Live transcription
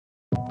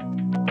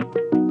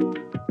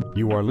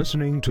You are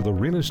listening to the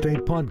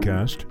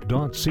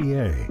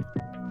realestatepodcast.ca.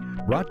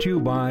 Brought to you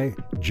by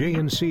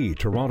J&C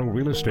Toronto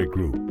Real Estate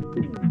Group.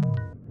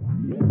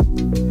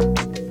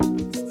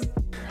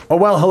 Oh,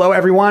 well, hello,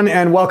 everyone,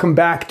 and welcome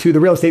back to the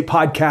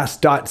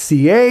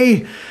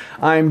realestatepodcast.ca.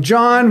 I'm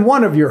John,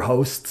 one of your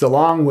hosts,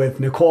 along with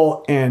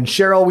Nicole and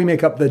Cheryl. We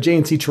make up the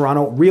J&C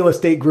Toronto Real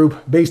Estate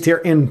Group based here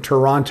in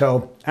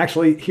Toronto.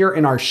 Actually, here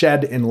in our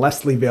shed in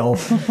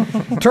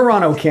Leslieville,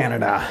 Toronto,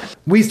 Canada.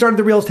 We started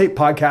the Real Estate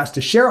Podcast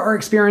to share our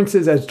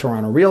experiences as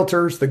Toronto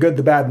realtors, the good,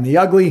 the bad, and the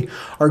ugly.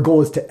 Our goal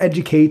is to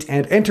educate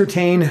and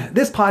entertain.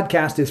 This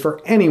podcast is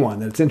for anyone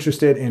that's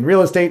interested in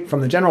real estate,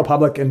 from the general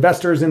public,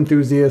 investors,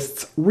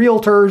 enthusiasts,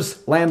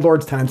 realtors,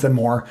 landlords, tenants, and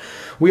more.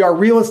 We are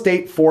real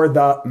estate for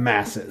the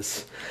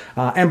masses.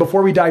 And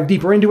before we dive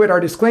deeper into it,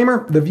 our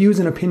disclaimer: the views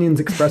and opinions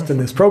expressed in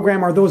this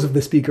program are those of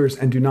the speakers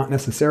and do not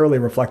necessarily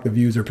reflect the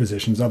views or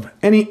positions of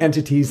any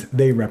entities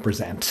they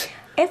represent.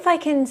 If I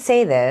can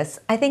say this,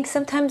 I think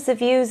sometimes the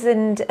views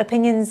and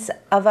opinions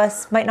of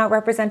us might not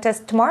represent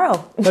us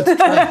tomorrow. That's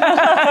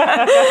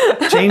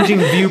true. Changing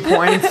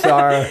viewpoints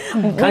are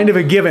kind of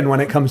a given when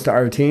it comes to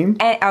our team.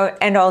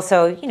 And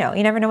also, you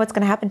never know what's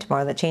going to happen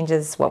tomorrow that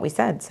changes what we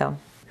said. So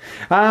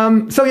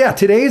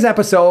Today's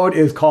episode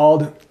is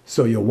called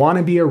So You Want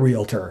to Be a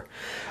Realtor.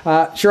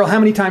 Cheryl, how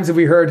many times have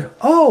we heard,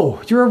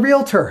 "Oh, you're a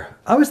realtor.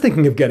 I was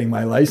thinking of getting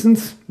my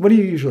license." What do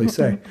you usually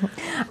say?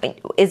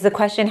 Is the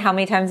question, how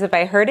many times have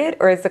I heard it?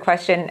 Or is the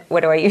question, what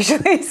do I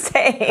usually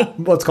say?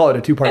 Let's call it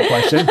a two-part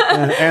question.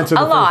 Answer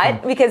the a lot, first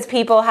one. because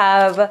people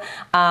have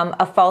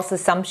a false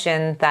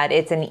assumption that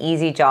it's an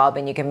easy job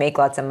and you can make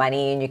lots of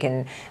money and you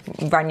can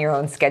run your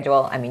own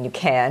schedule. I mean, you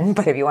can,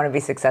 but if you want to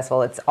be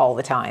successful, it's all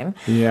the time.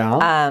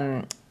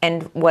 Yeah.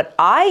 And what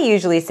I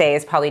usually say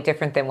is probably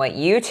different than what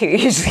you two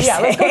usually say. Yeah,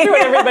 let's go through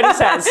what everybody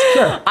says.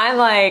 Sure. I'm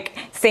like,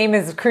 same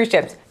as cruise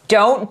ships.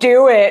 Don't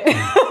do it.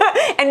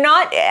 And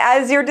not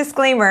as your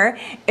disclaimer,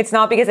 it's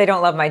not because I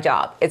don't love my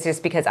job. It's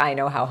just because I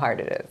know how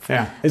hard it is.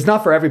 Yeah. It's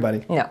not for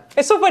everybody. No.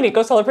 It's so funny. It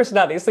goes to all the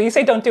personalities. So you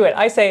say don't do it.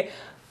 I say,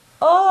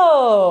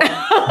 oh.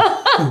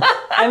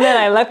 And then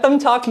I let them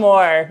talk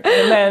more.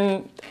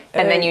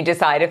 And then you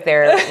decide if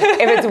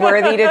it's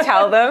worthy to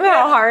tell them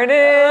how hard it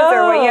is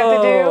or what you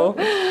have to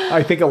do.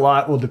 I think a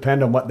lot will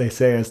depend on what they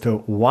say as to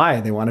why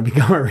they want to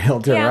become a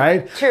realtor, Yeah,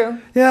 right? true.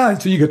 Yeah,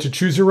 so you get to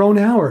choose your own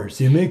hours.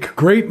 You make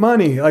great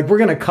money. Like, we're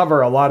going to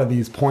cover a lot of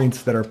these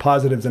points that are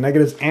positives and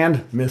negatives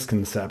and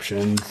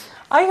misconceptions.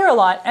 I hear a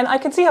lot, and I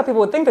can see how people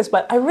would think this,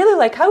 but I really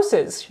like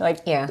houses.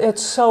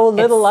 It's so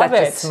little of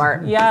it. It's such a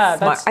smart. Yeah,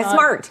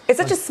 It's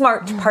such a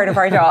smart part of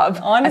our job.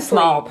 Honestly.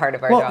 A small part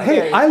of our Well, job.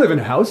 hey, I live in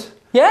a house,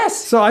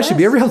 Yes. so I should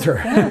be a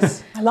realtor.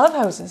 Yes. I love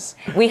houses.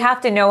 We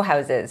have to know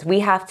houses. We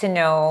have to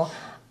know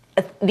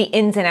the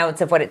ins and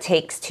outs of what it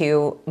takes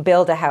to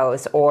build a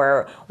house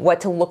or what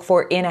to look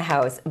for in a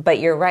house. But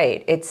you're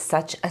right. It's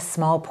such a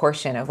small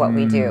portion of what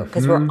we do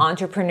because we're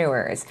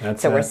entrepreneurs.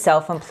 We're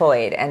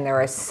self-employed, and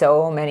there are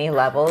so many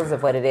levels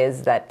of what it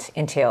is that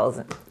entails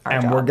our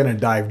job. And we're going to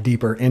dive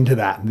deeper into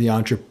that, the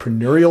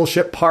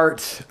entrepreneurship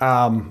part.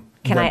 Can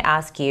I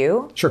ask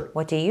you? Sure.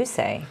 What do you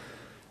say?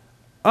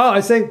 Oh,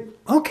 I say,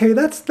 okay,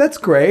 that's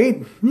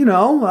great.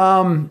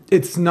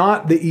 It's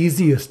not the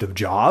easiest of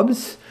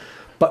jobs,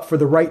 but for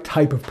the right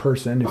type of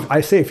person,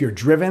 if you're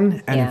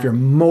driven and if you're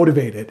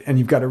motivated and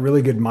you've got a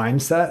really good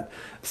mindset,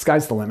 the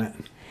sky's the limit.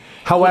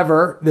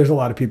 However, there's a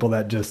lot of people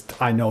that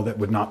I know that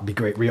would not be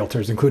great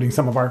realtors, including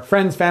some of our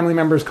friends, family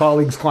members,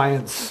 colleagues,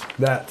 clients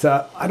that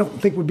I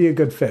don't think would be a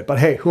good fit. But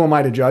hey, who am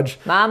I to judge?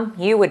 Mom,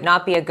 you would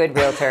not be a good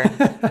realtor.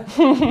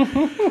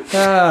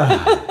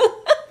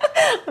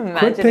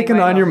 Quit picking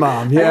on your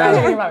mom.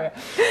 Yeah.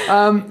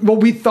 Well,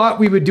 we thought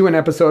we would do an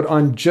episode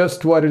on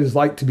just what it is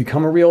like to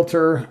become a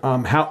realtor.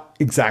 How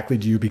exactly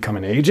do you become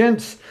an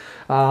agent?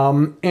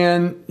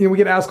 And we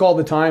get asked all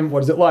the time,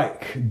 what is it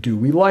like? Do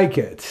we like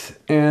it?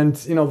 And,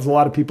 there's a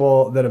lot of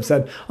people that have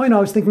said, I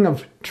was thinking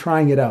of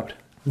trying it out.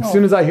 As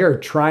soon as I hear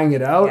trying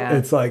it out,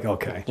 it's like,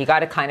 okay. You got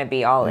to kind of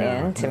be all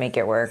in to make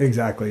it work.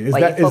 Exactly.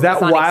 Is that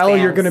while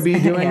you're going to be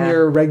doing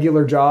your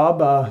regular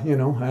job,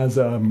 as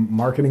a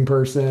marketing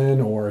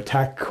person or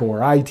tech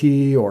or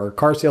IT or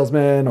car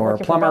salesman or a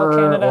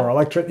plumber or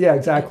electric? Yeah,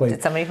 exactly.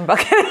 Did somebody from Bell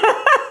Canada?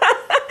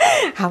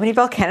 How many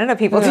Bell Canada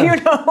people do you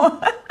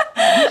know?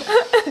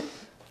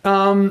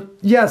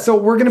 So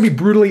we're going to be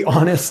brutally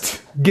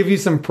honest, give you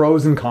some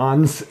pros and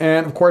cons,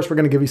 and of course we're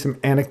going to give you some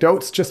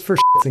anecdotes just for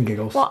shits and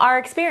giggles. Well, our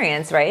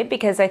experience, right?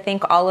 Because I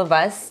think all of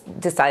us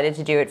decided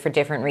to do it for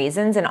different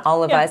reasons, and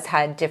all of us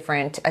had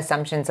different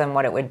assumptions on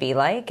what it would be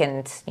like,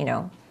 and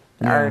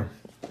our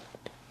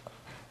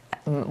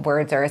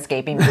words are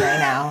escaping me right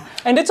now.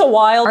 And it's a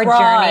wild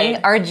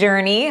ride. Our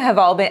journeys have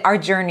all been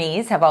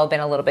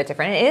a little bit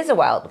different. It is a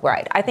wild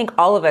ride. I think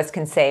all of us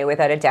can say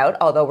without a doubt,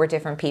 although we're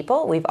different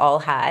people, we've all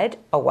had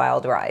a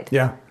wild ride.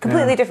 Yeah.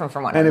 Completely different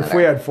from one another. And if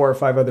we had 4 or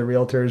 5 other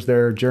realtors,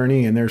 their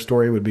journey and their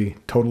story would be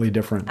totally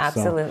different.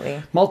 Absolutely.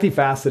 So,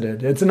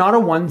 multifaceted. It's not a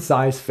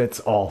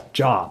one-size-fits-all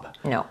job.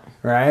 No.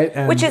 right?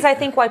 And Which is, I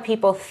think, why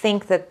people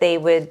think that they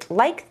would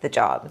like the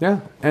job. yeah,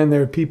 and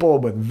there are people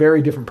with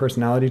very different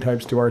personality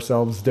types to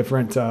ourselves,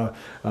 different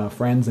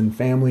friends and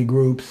family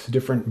groups,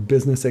 different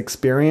business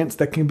experience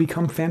that can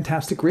become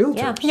fantastic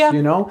realtors. Yeah.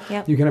 You know,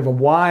 Yep. you can have a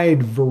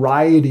wide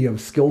variety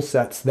of skill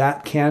sets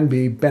that can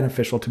be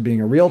beneficial to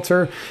being a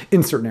realtor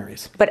in certain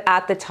areas. But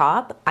at the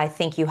top, I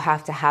think you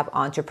have to have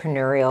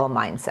entrepreneurial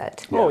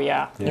mindset. Oh,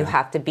 yeah. You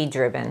have to be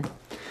driven.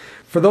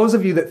 For those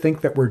of you that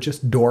think that we're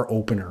just door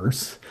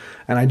openers,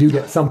 and I do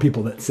get some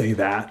people that say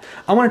that,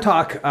 I want to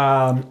talk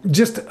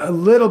just a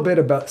little bit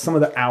about some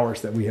of the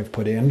hours that we have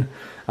put in.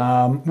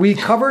 We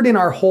covered in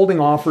our holding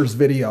offers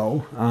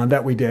video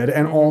that we did,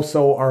 and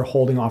also our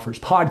holding offers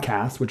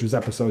podcast, which was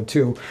episode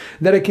 2,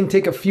 that it can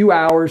take a few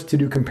hours to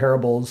do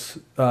comparables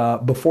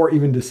before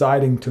even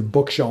deciding to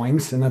book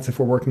showings, and that's if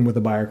we're working with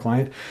a buyer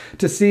client,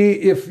 to see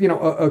if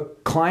a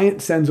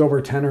client sends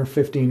over 10 or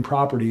 15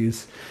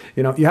 properties.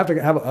 You have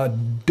to have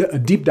a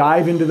deep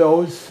dive into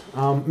those,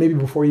 maybe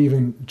before you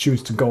even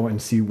choose to go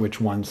and see which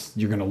ones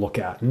you're going to look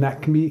at, and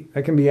that can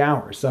be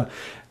hours.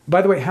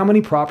 By the way, how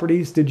many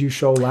properties did you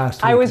show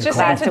last week? I was just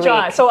saying Last to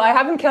John, week. so I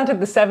haven't counted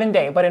the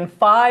 7-day, but in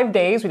 5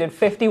 days we did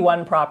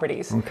 51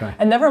 properties. Okay.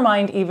 And never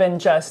mind even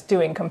just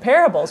doing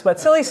comparables, but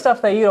silly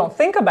stuff that you don't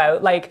think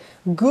about, like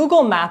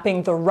Google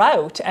mapping the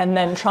route and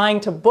then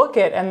trying to book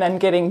it and then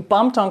getting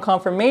bumped on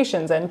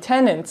confirmations and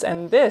tenants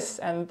and this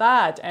and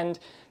that. And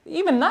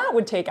even that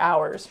would take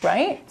hours,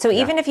 right? So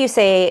even if you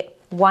say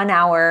 1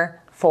 hour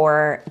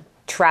for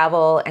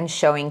travel and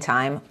showing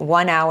time,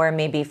 1 hour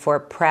maybe for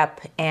prep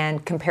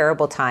and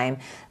comparable time,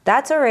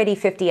 that's already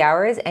 50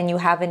 hours, and you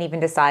haven't even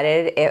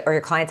decided, or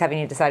your clients haven't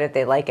even decided if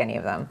they like any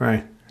of them.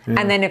 Right. Yeah.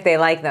 And then if they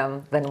like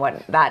them, then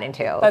what that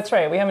entails. That's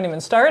right. We haven't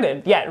even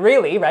started yet,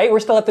 really, right?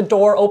 We're still at the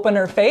door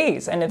opener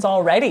phase, and it's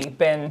already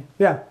been.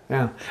 Yeah.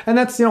 And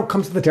that's,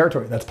 comes to the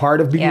territory. That's part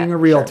of being Yeah, a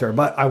realtor.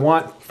 But I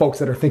want folks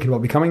that are thinking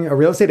about becoming a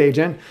real estate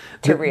agent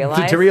To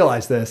realize. to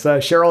realize this.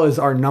 Cheryl is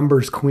our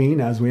numbers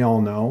queen, as we all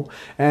know.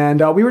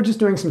 And we were just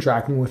doing some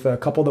tracking with a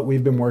couple that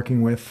we've been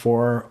working with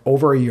for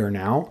over a year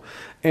now.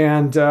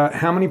 And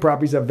how many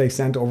properties have they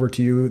sent over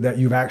to you that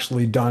you've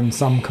actually done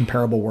some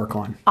comparable work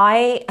on?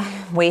 I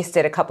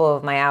wasted a couple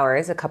of my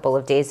hours a couple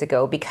of days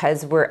ago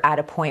because we're at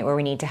a point where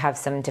we need to have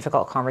some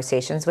difficult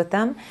conversations with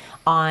them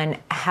on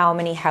how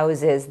many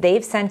houses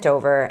they've sent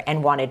over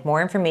and wanted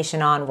more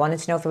information on, wanted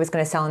to know if it was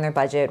going to sell in their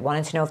budget,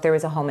 wanted to know if there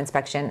was a home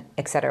inspection,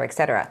 et cetera, et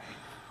cetera.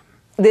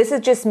 This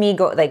is just me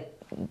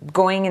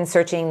going and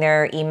searching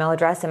their email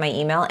address in my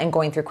email and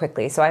going through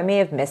quickly. So I may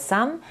have missed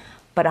some,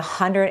 but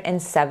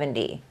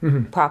 170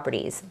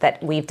 properties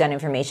that we've done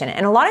information.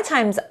 And a lot of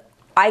times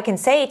I can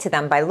say to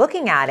them by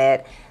looking at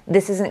it,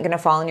 this isn't going to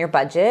fall in your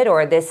budget,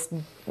 or this,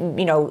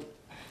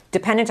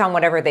 dependent on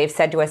whatever they've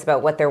said to us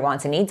about what their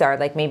wants and needs are,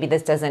 like maybe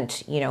this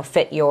doesn't,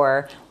 fit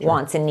your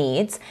wants and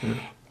needs.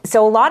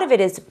 So a lot of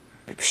it is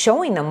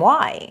showing them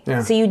why.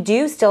 Yeah. So you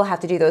do still have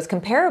to do those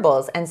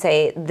comparables and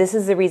say, this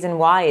is the reason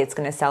why it's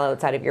going to sell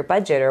outside of your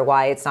budget, or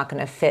why it's not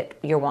going to fit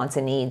your wants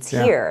and needs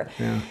here.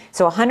 Yeah.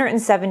 So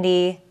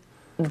 170,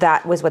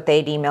 that was what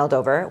they'd emailed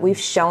over. We've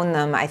shown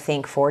them, I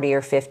think, 40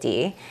 or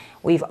 50.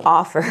 We've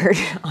offered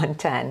on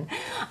 10.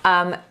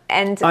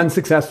 And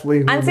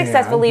Unsuccessfully.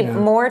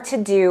 more to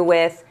do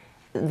with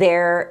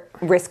their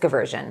risk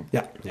aversion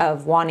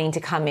of wanting to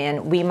come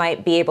in. We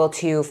might be able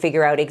to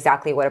figure out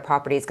exactly what a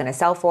property is going to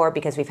sell for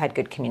because we've had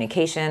good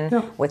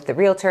communication with the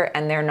realtor,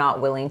 and they're not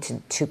willing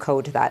to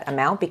code that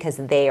amount because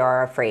they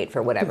are afraid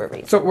for whatever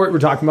reason. So we're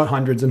talking about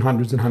hundreds and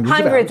hundreds and hundreds of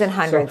hours. Hundreds and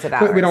hundreds of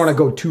hours. We don't want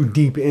to go too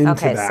deep into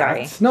Okay, that.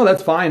 sorry. No,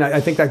 that's fine. I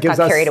think that gives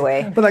Got us carried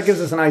away. But that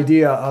gives us an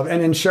idea of,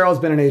 and Cheryl's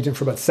been an agent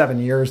for about 7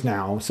 years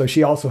now, so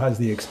she also has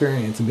the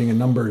experience of being a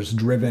numbers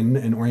driven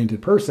and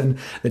oriented person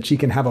that she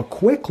can have a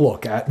quick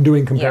look at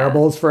doing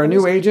comparables for a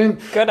new agent.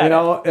 Good at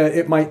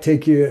it might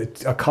take you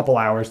a couple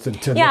hours to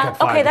look at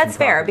 5 okay, that's different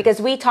fair, properties.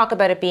 because we talk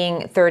about it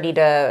being 30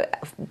 to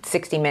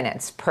 60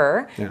 minutes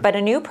per, Yeah. but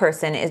a new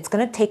person, it's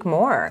going to take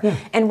more.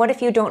 And what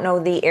if you don't know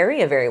the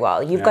area very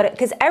well? You've got to,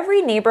 because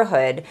every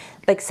neighborhood,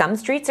 like some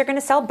streets are going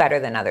to sell better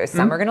than others,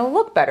 some are going to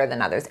look better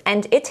than others,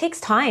 and it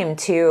takes time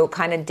to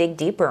kind of dig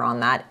deeper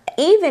on that,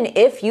 even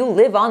if you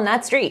live on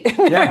that street.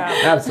 Yeah,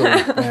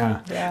 absolutely.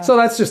 Yeah. So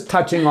that's just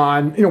touching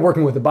on,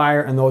 working with the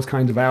buyer and those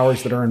kinds of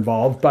hours that are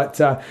involved. But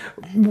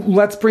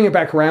let's bring it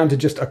back around to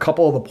just a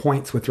couple of the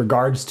points with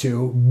regards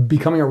to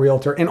becoming a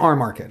realtor in our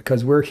market,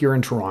 because we're here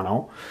in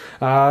Toronto.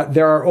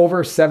 There are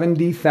over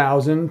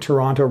 70,000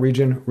 Toronto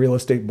Region Real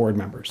Estate Board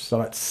members. So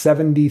that's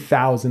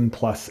 70,000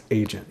 plus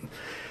agent.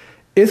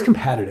 It's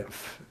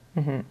competitive.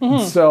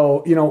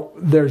 So,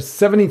 there's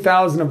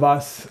 70,000 of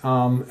us,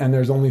 and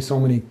there's only so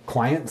many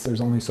clients,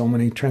 there's only so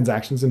many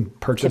transactions and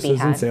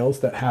purchases and sales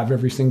that have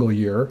every single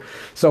year.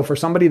 So for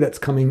somebody that's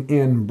coming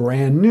in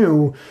brand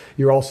new,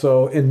 you're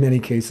also in many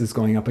cases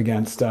going up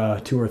against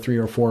 2 or 3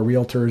 or 4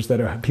 realtors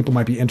that people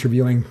might be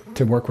interviewing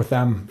to work with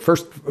them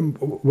first,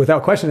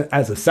 without question,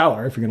 as a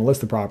seller, if you're going to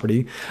list the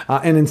property.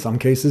 And in some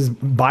cases,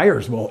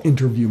 buyers will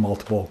interview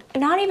multiple.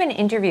 Not even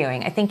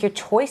interviewing. I think your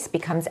choice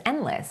becomes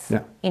endless.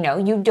 Yeah.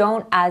 You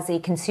don't, as as a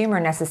consumer,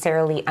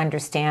 necessarily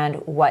understand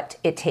what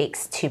it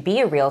takes to be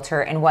a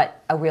realtor and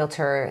what a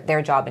realtor,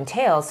 their job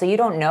entails. So you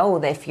don't know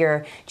that if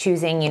you're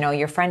choosing,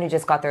 your friend who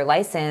just got their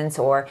license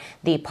or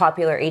the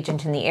popular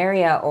agent in the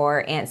area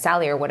or Aunt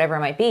Sally or whatever it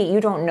might be, you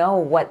don't know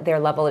what their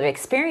level of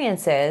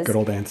experience is. Good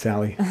old Aunt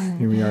Sally.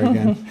 Here we are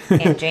again.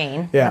 Aunt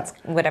Jane. Yeah. That's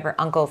whatever,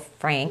 Uncle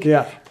Frank.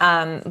 Yeah.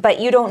 But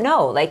you don't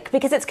know,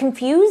 because it's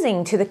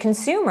confusing to the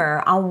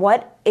consumer on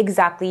what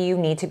exactly you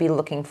need to be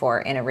looking for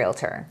in a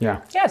realtor.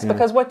 Yeah. Yes,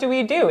 because what do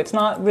we do? It's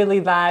not really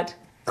that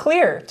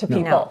clear to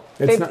people. No.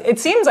 It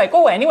seems like,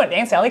 anyone,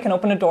 Aunt Sally can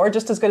open a door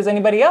just as good as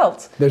anybody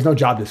else. There's no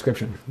job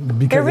description.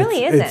 Because There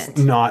really it's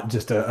isn't. not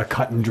just a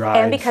cut and dry.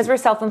 And because we're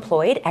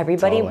self-employed,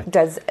 everybody Totally.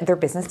 does their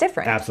business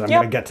different. Absolutely.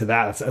 I'm going to get to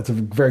that. That's a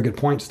very good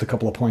point. Just a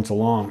couple of points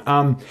along.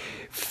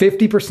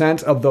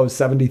 50% of those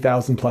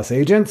 70,000 plus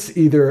agents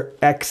either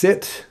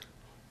exit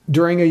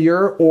during a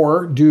year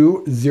or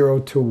do 0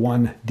 to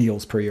 1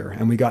 deals per year.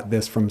 And we got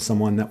this from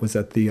someone that was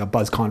at the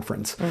Buzz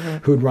conference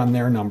who'd run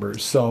their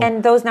numbers. So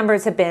And those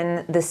numbers have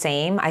been the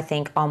same, I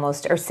think,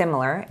 almost or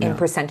similar in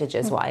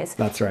percentages wise.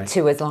 That's right.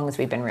 To as long as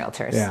we've been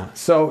realtors. yeah,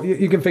 so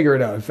you can figure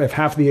it out. If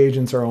half the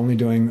agents are only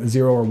doing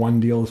 0 or 1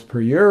 deals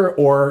per year,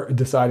 or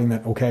deciding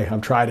that, okay,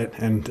 I've tried it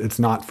and it's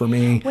not for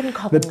me. Wouldn't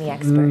call them the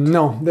expert.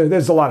 No,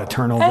 there's a lot of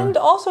turnover. And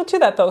also to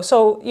that though,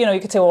 so you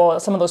could say, well,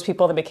 some of those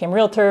people that became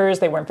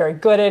realtors, they weren't very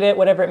good at it,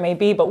 whatever it may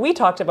be. But we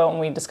talked about when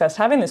we discussed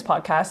having this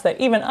podcast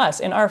that even us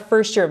in our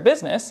first year of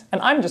business,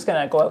 and I'm just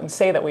going to go out and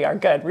say that we are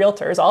good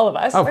realtors, all of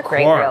us, Of We're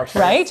great course. realtors.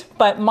 right?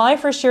 But my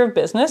first year of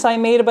business, I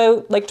made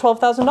about like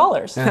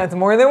 $12,000. That's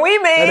more than we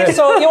made.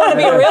 So you want to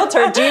be a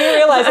realtor? Do you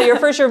realize that your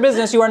first year of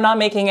business, you are not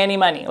making any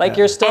money? Like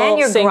you're still And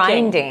you're sinking.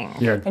 grinding.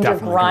 You're And you're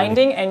definitely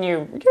grinding, and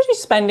you're usually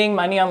spending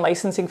money on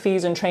licensing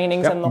fees and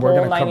trainings and the we're whole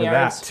going to 9 cover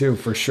yards. that too,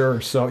 for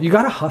sure. So you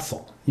got to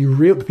hustle.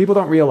 People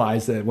don't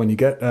realize that when you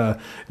get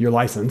your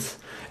license,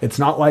 it's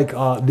not like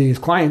these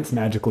clients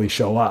magically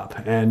show up.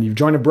 And you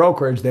join a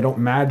brokerage, they don't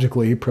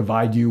magically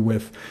provide you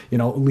with,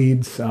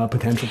 leads,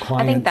 potential I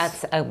clients. think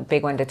that's a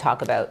big one to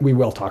talk about. We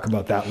will talk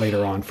about that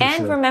later on for And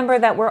sure. remember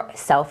that we're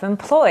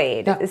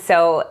self-employed. Yeah.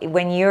 So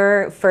when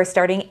you're first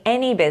starting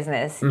any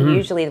business,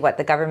 usually what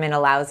the government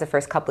allows the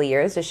first couple of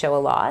years to show a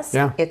loss.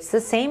 Yeah. It's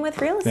the same with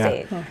real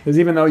estate. Because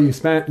even though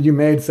you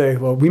made, say,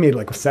 we made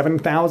like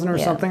 7,000 or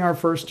Yeah. something our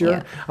first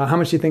year. Yeah. How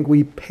much do you think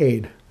we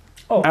paid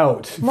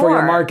out for your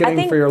More. marketing, I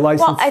think, for your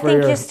license? Well, I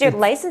think just your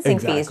licensing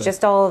Exactly. fees,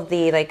 just all of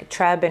the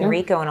Treb and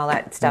Rico and all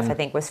that stuff. I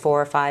think was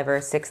 4 or 5 or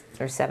 6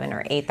 or 7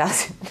 or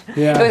 8,000.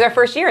 Yeah. It was our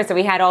first year, so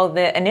we had all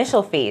the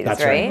initial fees,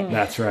 That's right.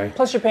 That's right.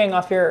 Plus, you're paying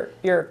off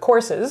your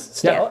courses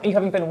still. Yeah. You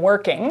haven't been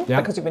working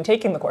Yeah. because you've been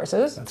taking the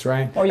courses. That's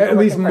right. Or you've At been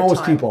least working most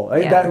part-time. people.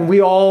 Yeah.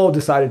 We all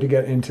decided to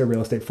get into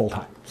real estate full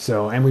time.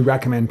 So, and we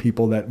recommend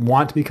people that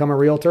want to become a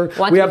realtor.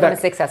 Want we to have become that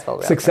a successful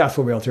realtor.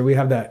 Successful realtor. We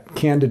have that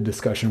candid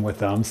discussion with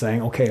them,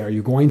 saying, okay, are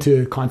you going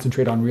to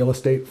concentrate on real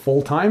estate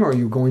full time, or are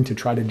you going to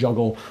try to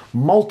juggle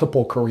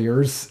multiple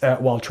careers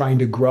while trying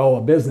to grow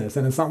a business?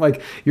 And it's not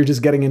like you're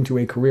just getting into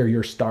a career;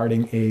 you're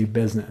starting a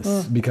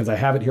business. Because I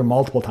have it here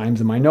multiple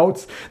times in my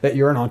notes that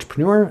you're an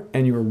entrepreneur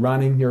and you're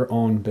running your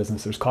own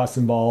business. There's costs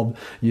involved.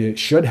 You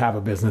should have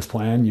a business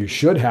plan. You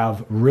should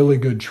have really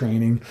good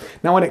training.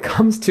 Now, when it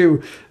comes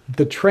to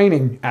the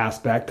training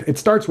aspect, it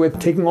starts with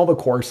taking all the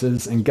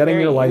courses and getting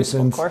Very your useful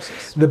license.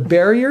 courses. The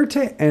barrier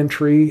to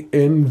entry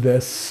in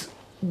this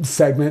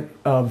segment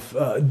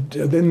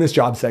in this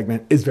job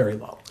segment is very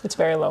low. It's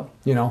very low.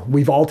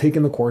 We've all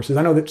taken the courses.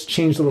 I know that's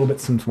changed a little bit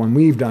since when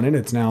we've done it.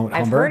 It's now at I've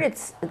Humber. heard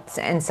it's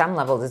in some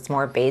levels it's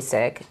more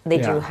basic. They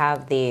Yeah. do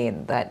have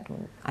that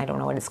I don't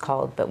know what it's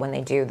called, but when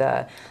they do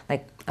the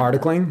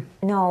Articling?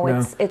 No,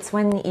 it's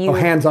when you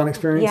hands-on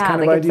experience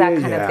kind of it's idea?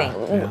 that kind of Yeah,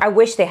 thing. yeah. I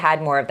wish they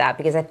had more of that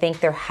because I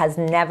think there has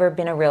never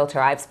been a realtor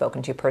I've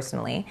spoken to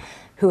personally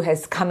who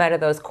has come out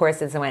of those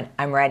courses and went,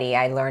 I'm ready,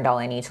 I learned all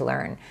I need to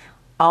learn.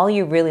 All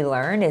you really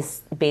learn is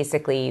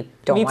basically you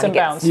don't Meets want to and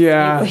get bounds.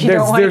 Yeah, you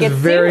don't want to get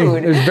sued.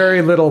 there's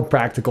very little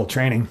practical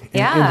training in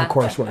the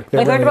coursework.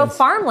 There We learned really about is.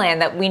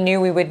 farmland that we knew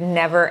we would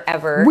never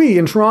ever. We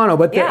in Toronto,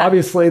 but Yeah.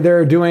 obviously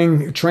they're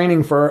doing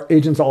training for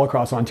agents all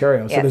across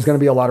Ontario. So Yes. there's going to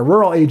be a lot of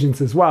rural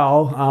agents as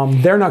well.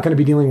 They're not going to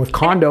be dealing with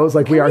condos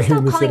like we Can are we here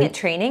in stop the calling city. it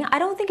training? I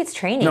don't think it's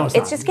training. No, it's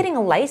it's not. just getting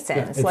a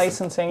license. It's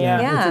Licensing, yeah,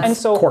 yeah. it's- And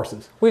so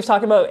courses. we've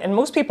talked about, and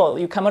most people,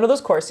 you come out of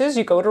those courses,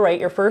 you go to write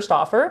your first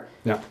offer.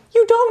 Yeah.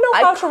 You don't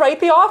know how to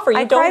write the offer.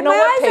 I You don't cried know my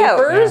what eyes out.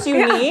 papers Yeah. you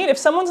Yeah. need. If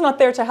someone's not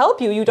there to help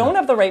you, you don't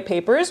have the right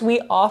papers. We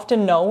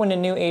often know when a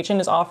new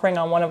agent is offering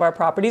on one of our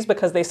properties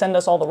because they send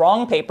us all the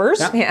wrong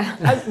papers. Yeah.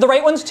 The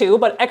right ones too,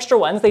 but extra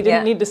ones they didn't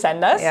Yeah. need to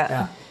send us.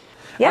 Yeah.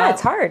 Yeah,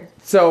 it's hard.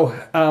 So,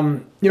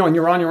 and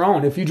you're on your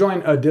own. If you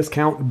join a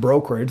discount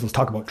brokerage, let's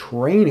talk about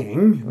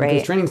training, because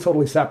Right. training is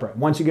totally separate.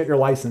 Once you get your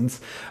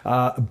license,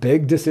 a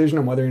big decision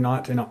on whether or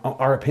not, in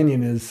our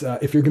opinion, is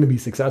if you're going to be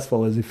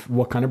successful is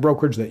what kind of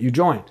brokerage that you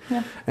join.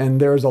 Yeah. And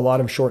there's a lot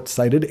of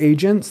short-sighted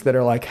agents that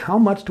are like, how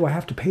much do I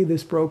have to pay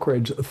this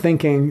brokerage?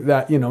 Thinking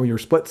that, your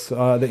splits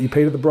that you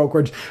pay to the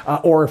brokerage,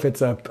 or if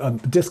it's a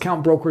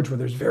discount brokerage where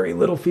there's very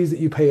little fees that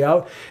you pay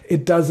out,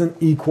 it doesn't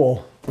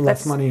equal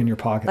less money in your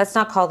pocket. Let's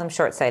not call them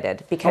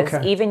short-sighted, because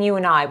even you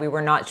and I, we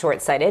were not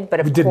short-sighted. But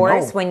of didn't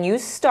course, know. when you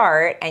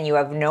start and you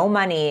have no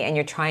money and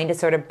you're trying to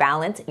sort of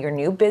balance your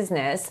new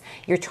business,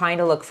 you're trying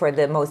to look for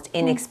the most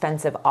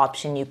inexpensive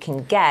option you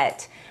can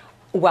get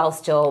while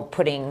still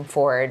putting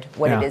forward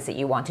what it is that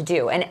you want to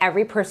do. And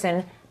every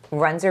person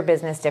runs their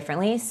business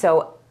differently.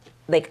 So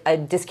like a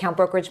discount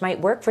brokerage might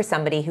work for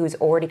somebody who's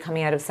already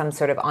coming out of some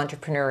sort of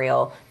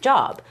entrepreneurial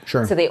job.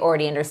 Sure. So they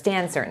already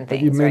understand certain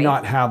things. You may right?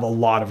 not have a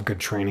lot of good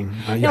training.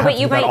 No, but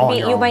you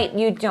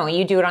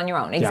do it on your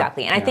own.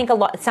 Exactly. And I think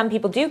some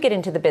people do get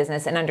into the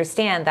business and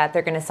understand that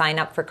they're going to sign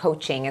up for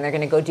coaching and they're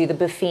going to go do the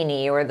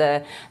Buffini or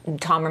the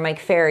Tom or Mike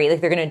Ferry. Like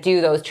they're going to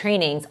do those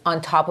trainings on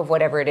top of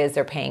whatever it is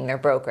they're paying their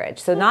brokerage.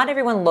 So not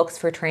everyone looks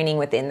for training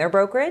within their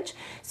brokerage.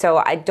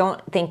 So I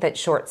don't think that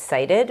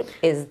short-sighted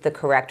is the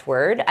correct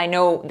word. I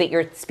know that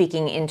you're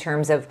speaking in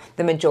terms of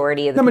the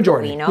majority of the people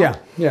we know.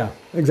 Yeah,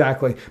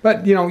 exactly.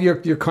 But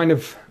you're kind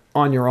of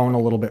on your own a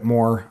little bit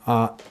more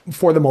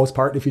for the most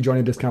part if you join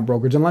a discount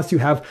brokerage, unless you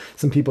have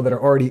some people that are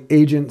already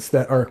agents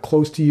that are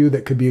close to you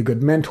that could be a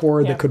good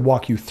mentor that could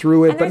walk you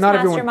through it. And but not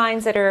everyone.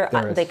 Masterminds that are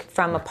like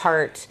from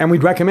apart. And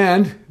we'd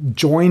recommend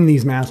join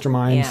these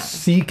masterminds,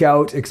 seek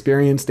out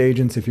experienced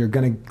agents if you're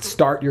going to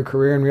start your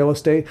career in real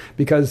estate,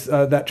 because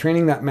that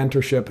training, that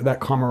mentorship, that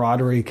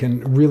camaraderie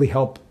can really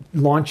help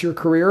launch your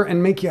career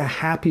and make you a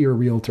happier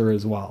realtor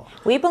as well.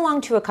 We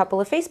belong to a couple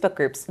of Facebook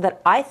groups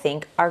that I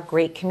think are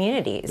great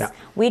communities. Yeah.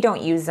 We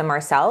don't use them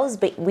ourselves,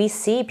 but we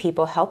see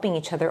people helping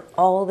each other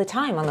all the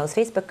time on those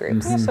Facebook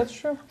groups. Yes, that's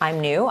true.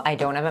 I'm new. I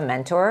don't have a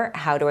mentor.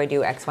 How do I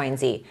do X, Y, and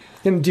Z?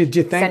 And do you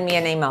think? Send me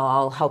an email.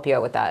 I'll help you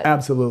out with that.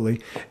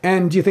 Absolutely.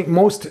 And do you think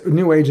most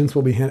new agents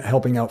will be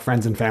helping out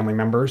friends and family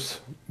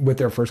members with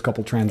their first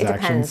couple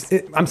transactions?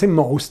 I'm saying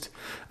most.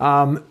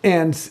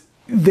 And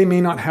they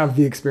may not have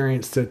the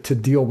experience to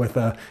deal with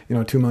a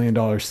 $2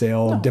 million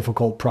sale,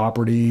 difficult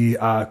property,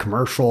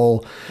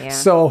 commercial. Yeah.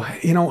 So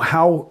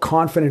how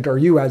confident are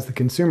you as the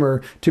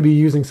consumer to be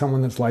using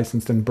someone that's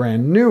licensed and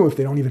brand new if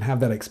they don't even have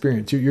that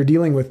experience? You're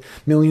dealing with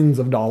millions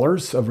of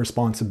dollars of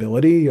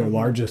responsibility, your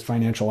largest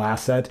financial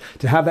asset.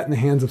 To have that in the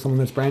hands of someone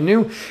that's brand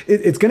new,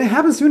 it's going to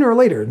happen sooner or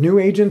later. New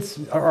agents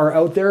are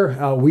out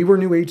there. We were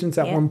new agents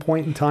at one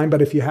point in time,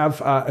 but if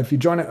you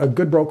join a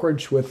good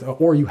brokerage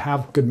or you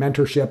have good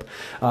mentorship,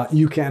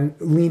 you can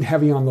lean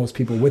heavy on those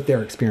people with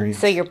their experience.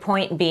 So your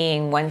point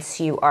being, once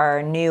you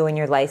are new and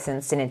you're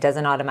licensed and it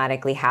doesn't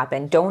automatically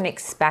happen, don't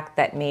expect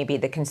that maybe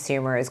the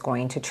consumer is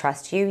going to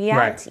trust you yet.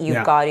 Right.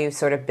 You've got to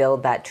sort of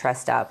build that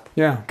trust up.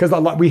 Yeah, because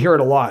we hear it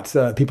a lot.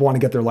 People want to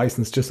get their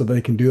license just so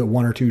they can do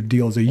 1 or 2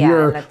 deals a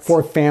year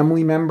for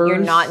family members. You're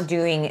not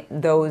doing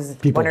those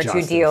people 1 or 2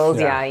 justice. deals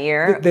a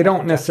year. They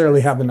don't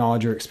necessarily have the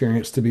knowledge or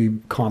experience to be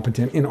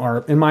competent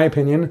in my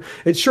opinion.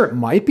 It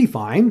might be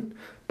fine,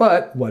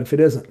 but what if it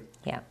isn't?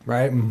 Yeah.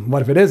 Right? And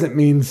what if it isn't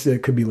means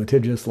it could be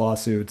litigious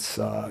lawsuits,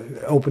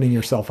 opening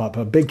yourself up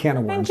a big can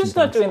of worms. And just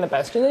not doing the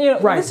best.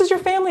 This is your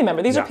family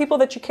member. These are people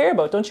that you care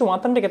about. Don't you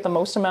want them to get the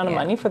most amount of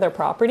money for their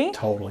property?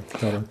 Totally.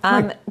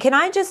 Can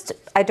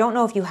I don't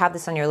know if you have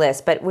this on your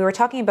list, but we were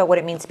talking about what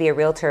it means to be a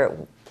realtor.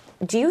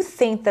 Do you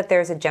think that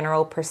there's a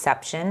general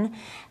perception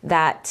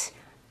that,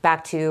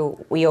 back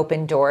to we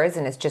open doors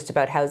and it's just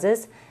about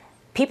houses,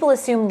 people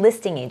assume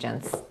listing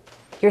agents,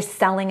 you're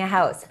selling a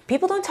house.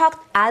 People don't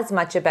talk as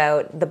much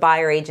about the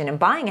buyer agent and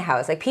buying a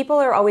house. Like people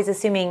are always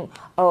assuming,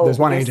 there's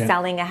one you're agent.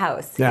 selling a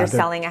house. Yeah, you're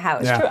selling a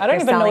house. Yeah. True. I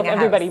don't even know if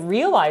everybody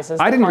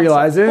realizes. I didn't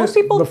realize it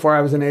before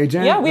I was an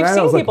agent. Yeah, we've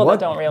seen people that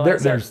don't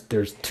realize it.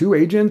 There's 2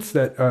 agents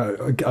that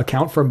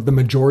account for the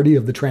majority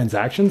of the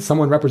transactions.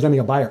 Someone representing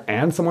a buyer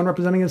and someone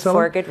representing a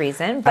seller. For a good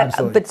reason.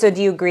 But so do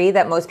you agree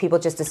that most people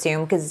just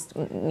assume, because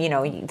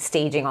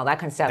staging, all that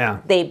kind of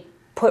stuff, they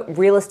put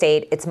real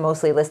estate, it's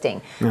mostly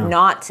listing,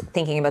 not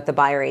thinking about the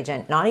buyer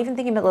agent, not even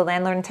thinking about the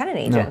landlord and tenant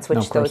agents,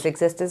 which those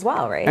exist as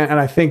well, right? And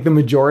I think the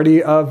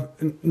majority of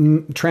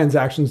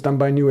transactions done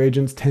by new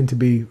agents tend to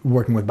be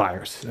working with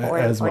buyers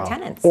as well.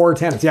 Or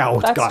tenants. Yeah,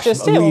 That's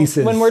just it.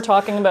 Leases. When we're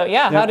talking about,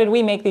 how did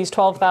we make these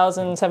 $12,000,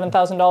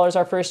 $7,000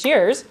 our first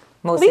years?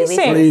 Mostly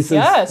leases.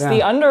 Yes,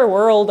 the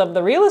underworld of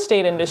the real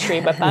estate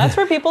industry, but that's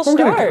where people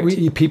start.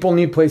 People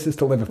need places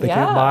to live. If they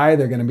can't buy,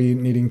 they're going to be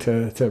needing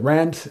to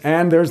rent.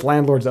 And there's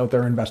landlords out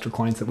there, investor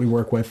clients that we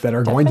work with that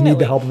are going to need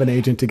the help of an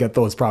agent to get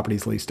those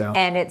properties leased out.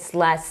 And it's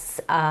less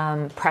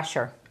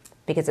pressure,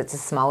 because it's a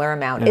smaller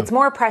amount. It's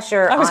more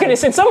pressure. I was going to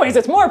say, in some ways,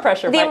 it's more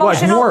pressure. The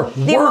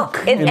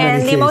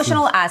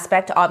emotional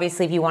aspect,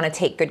 obviously, if you want to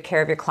take good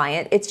care of your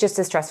client, it's just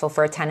as stressful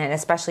for a tenant,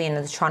 especially in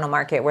the Toronto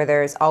market where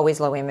there's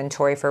always low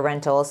inventory for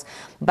rentals.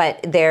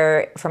 But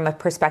from a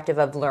perspective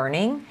of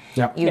learning,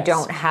 you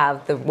don't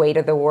have the weight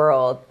of the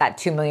world, that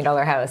 $2 million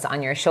house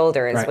on your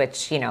shoulders,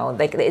 which,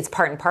 it's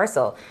part and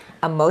parcel.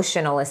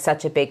 Emotional is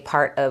such a big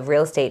part of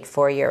real estate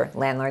for your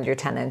landlord, your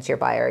tenants, your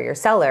buyer, your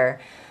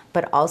seller.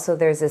 But also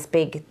there's this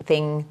big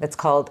thing that's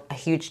called a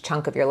huge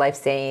chunk of your life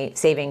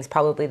savings,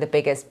 probably the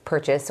biggest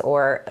purchase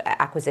or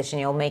acquisition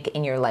you'll make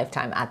in your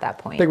lifetime at that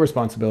point. Big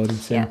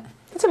responsibilities, yeah.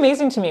 It's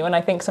amazing to me when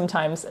I think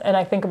sometimes, and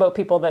I think about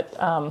people that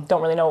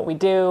don't really know what we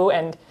do,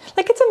 and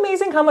like it's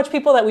amazing how much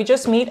people that we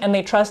just meet and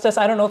they trust us.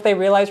 I don't know if they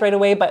realize right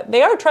away, but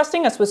they are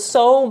trusting us with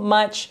so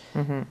much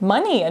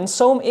money, and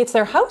so it's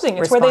their housing,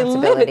 it's where they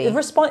live,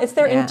 it's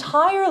their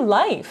entire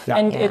life,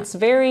 and it's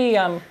very.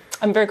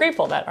 I'm very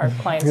grateful that our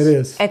clients... It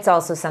is. It's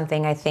also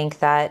something I think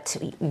that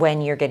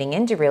when you're getting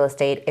into real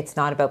estate, it's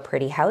not about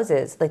pretty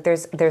houses. Like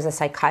there's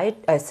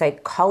a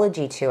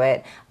psychology to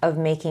it of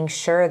making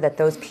sure that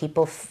those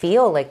people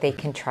feel like they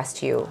can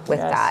trust you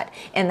with that,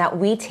 and that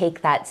we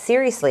take that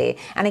seriously.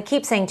 And I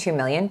keep saying 2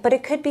 million, but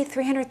it could be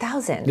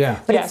 300,000.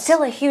 Yeah. But it's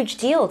still a huge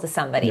deal to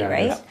somebody,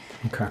 right?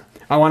 Yeah.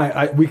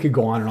 Okay. We could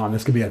go on and on.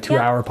 This could be a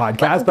 2-hour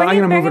podcast, but I'm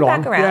going to move it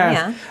back on.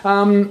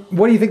 Around,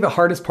 What do you think the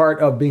hardest part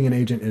of being an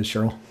agent is,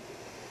 Cheryl?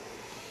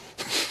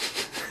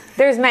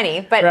 There's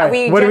many, but Right.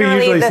 we What do we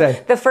generally, usually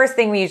say? The first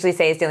thing we usually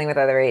say is dealing with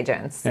other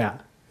agents. Yeah,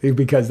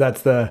 because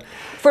that's the...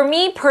 For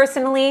me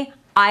personally,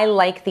 I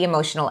like the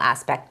emotional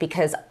aspect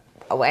because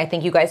I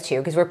think you guys too,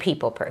 because we're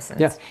people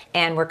persons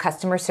and we're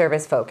customer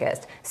service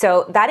focused.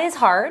 So that is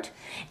hard.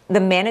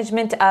 The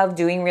management of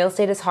doing real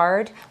estate is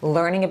hard.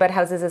 Learning about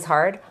houses is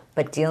hard.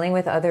 But dealing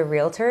with other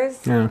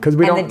realtors because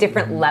we don't the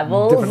different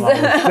levels,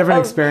 different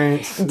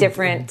experience,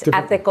 different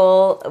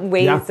ethical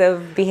ways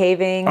of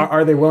behaving.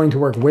 Are they willing to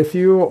work with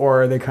you,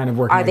 or are they kind of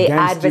working against you?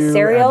 Are they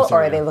adversarial,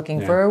 or are they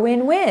looking for a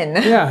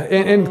win-win? Yeah,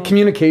 and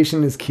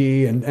communication is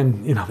key.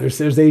 And you know,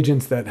 there's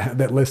agents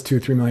that list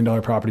 $2-3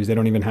 million properties. They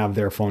don't even have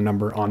their phone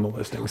number on the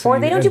listing, or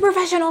they don't do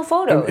professional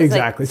photos.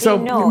 Exactly.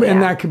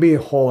 And that could be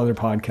a whole other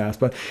podcast.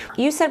 But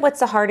you said, what's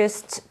the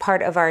hardest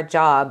part of our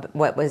job?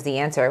 What was the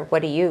answer?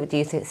 What do you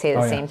say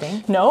the same thing?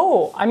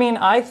 No, I mean,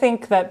 I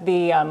think that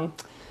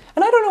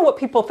and I don't know what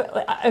people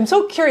I'm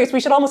so curious. We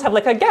should almost have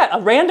like a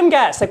random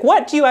guess. Like,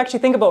 what do you actually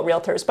think about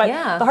realtors? But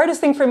the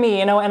hardest thing for me,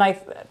 and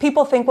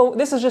people think, well,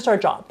 this is just our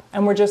job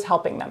and we're just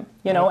helping them,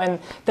 and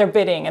they're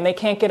bidding and they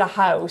can't get a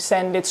house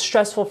and it's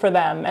stressful for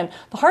them. And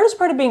the hardest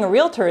part of being a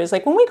realtor is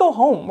like when we go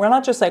home, we're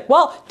not just like,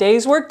 well,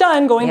 day's work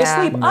done, going to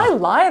sleep. No. I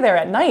lie there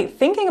at night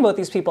thinking about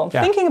these people and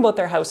thinking about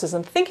their houses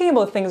and thinking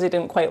about things they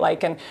didn't quite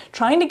like and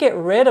trying to get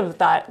rid of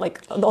that,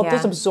 like all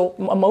those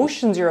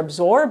emotions you're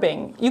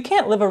absorbing. You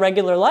can't live a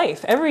regular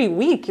life. Every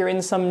week you're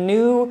in some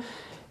new,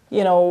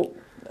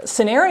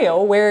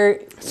 scenario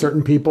where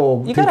certain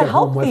people you take gotta it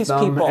home help with these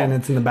them, people. and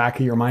it's in the back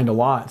of your mind a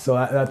lot. So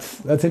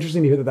that's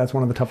interesting to hear that's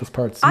one of the toughest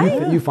parts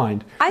you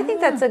find. I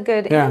think that's a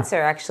good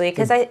answer, actually,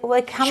 because how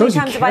many Shows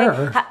times you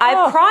have care.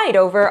 I've cried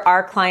over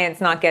our clients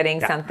not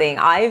getting something.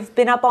 I've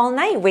been up all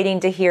night waiting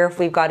to hear if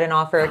we've got an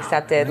offer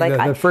accepted.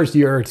 The first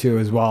year or two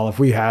as well, if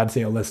we had,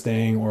 say, a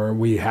listing or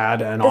we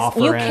had an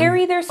offer, you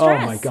carry their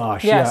stress. Oh my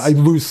gosh, yes. I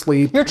lose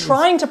sleep. You're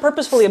trying to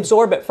purposefully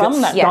absorb it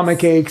from them.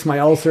 Stomach aches, my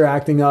ulcer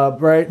acting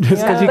up, right?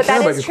 Just because you but care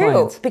that about is your true,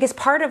 clients. because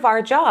part of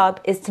our job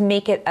is to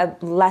make it a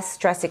less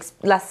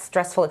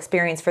stressful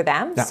experience for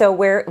them. Yeah. So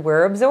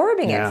we're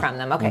absorbing it from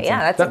them. Okay,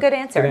 that's a good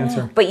answer. Good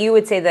answer. But you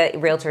would say the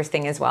realtors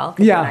thing as well.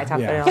 You and I talk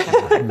about it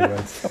all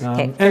the time.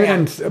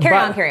 Okay,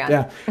 carry on.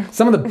 Yeah,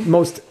 some of the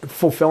most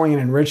fulfilling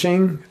and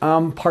enriching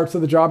parts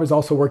of the job is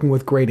also working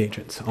with great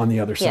agents on the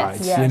other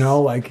side. Yes.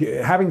 Like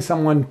having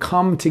someone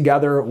come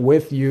together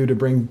with you to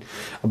bring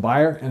a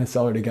buyer and a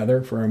seller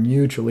together for a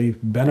mutually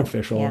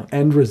beneficial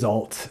end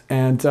result,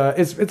 and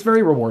it's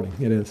very rewarding.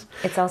 It is.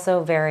 It's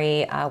also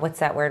very what's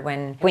that word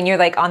when you're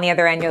like on the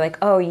other end, you're like,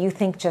 oh, you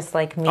think just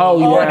like me. Oh,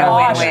 you yeah.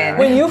 want a win-win.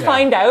 When you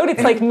find out,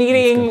 it's like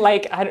meeting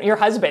like your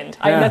husband.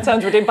 That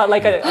sounds ridiculous, but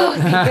like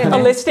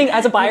a listing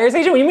as a buyer's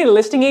agent. When you meet a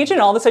listing agent,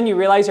 all of a sudden you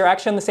realize you're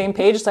actually on the same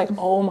page. It's like,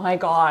 oh my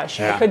gosh,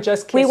 I could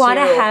just kiss we want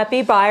you. a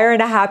happy buyer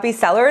and a happy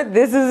seller.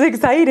 This is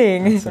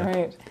exciting. That's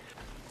right.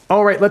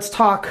 All right, let's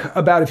talk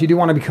about if you do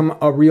want to become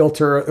a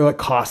realtor, what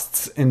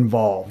costs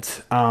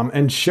involved.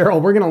 And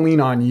Cheryl, we're going to lean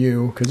on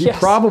you because you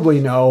probably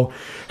know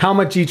how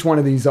much each one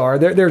of these are.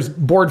 There's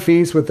board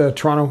fees with the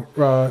Toronto.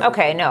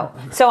 Okay, no.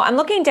 So I'm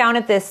looking down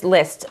at this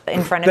list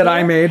in front of that you.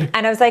 I made.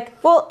 And I was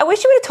like, well, I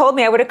wish you would have told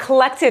me. I would have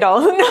collected all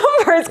the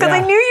numbers because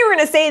I knew you were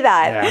going to say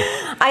that.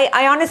 Yeah.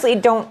 I honestly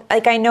don't,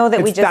 like, I know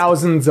that it's we just.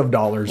 thousands of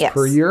dollars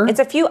per year. It's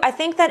a few. I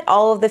think that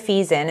all of the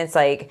fees it's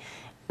like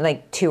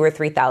 2,000 or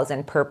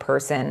 3,000 per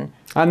person.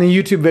 On the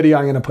YouTube video,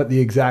 I'm going to put the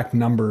exact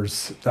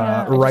numbers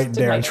right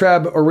there.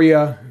 TREB,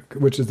 OREA,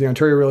 which is the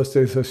Ontario Real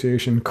Estate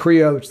Association,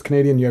 CREA, which is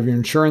Canadian, you have your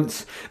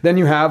insurance. Then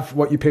you have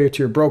what you pay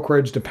to your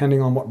brokerage,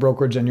 depending on what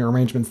brokerage and your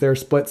arrangements there,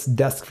 splits,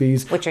 desk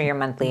fees. Which are your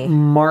monthly.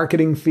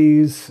 Marketing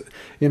fees,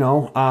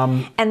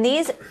 And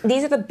these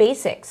are the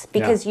basics,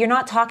 because you're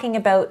not talking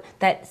about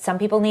that some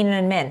people need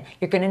an admin.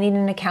 You're going to need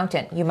an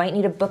accountant. You might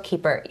need a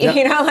bookkeeper.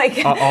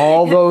 Yep.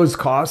 All those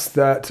costs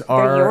that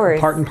are yours.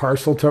 part and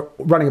parcel to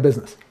running a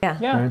business.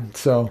 Yeah. Right?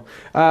 So,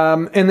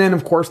 and then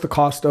of course the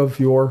cost of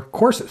your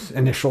courses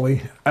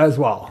initially as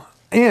well.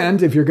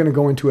 And if you're going to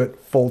go into it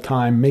full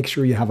time, make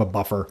sure you have a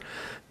buffer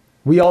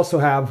We also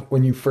have,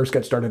 when you first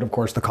get started, of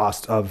course, the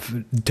cost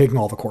of taking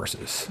all the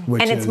courses.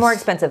 Which and it's more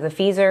expensive. The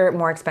fees are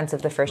more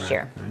expensive the first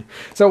year. Right.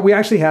 So we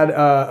actually had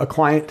a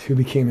client who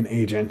became an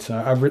agent.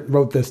 I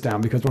wrote this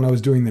down because when I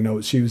was doing the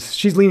notes,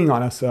 she's leaning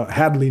on us,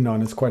 had leaned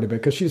on us quite a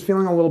bit because she's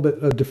feeling a little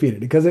bit defeated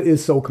because it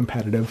is so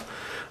competitive.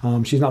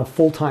 She's not a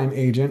full-time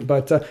agent,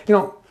 but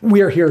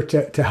we are here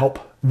to help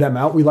them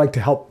out. We like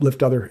to help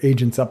lift other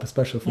agents up,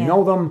 especially if we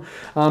know them.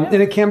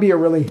 And it can be a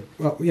really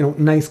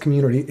nice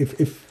community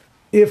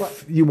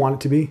if you want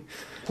it to be.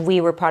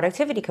 We were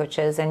productivity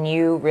coaches, and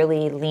you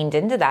really leaned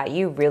into that.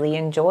 You really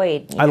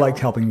enjoyed. I liked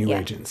helping new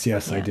agents.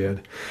 Yes, I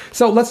did.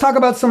 So let's talk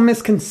about some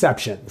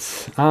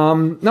misconceptions.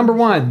 Number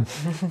one,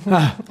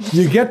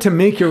 you get to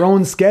make your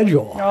own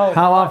schedule. Oh,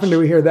 How often do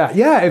we hear that?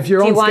 Yeah, if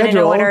your own schedule. Do you want to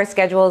know what our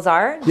schedules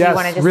are? Do Yes, you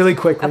want to really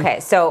quickly. Okay,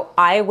 so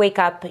I wake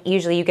up,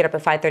 usually you get up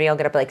at 5:30, I'll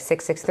get up at like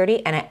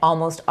 6:30, and I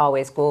almost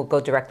always will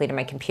go directly to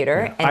my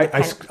computer. Yeah.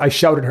 And I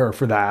shouted her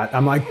for that.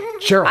 I'm like,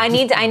 Cheryl.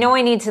 I know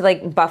I need to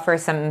like buffer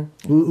some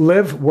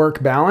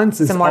Live-work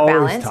balance is some more always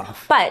balance.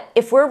 tough. But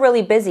if we're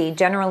really busy,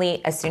 generally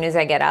as soon as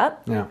I get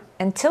up,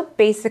 until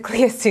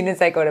basically as soon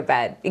as I go to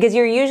bed, because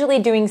you're usually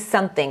doing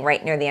something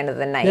right near the end of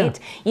the night.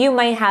 Yeah. You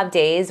might have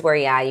days where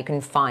you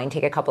can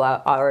take a couple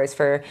of hours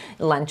for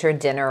lunch or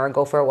dinner or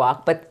go for a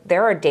walk, but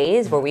there are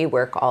days where we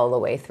work all the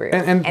way through,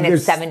 and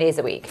it's 7 days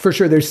a week. For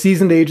sure, there's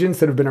seasoned agents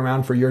that have been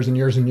around for years and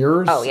years and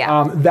years. Oh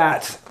yeah,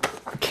 that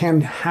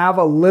can have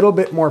a little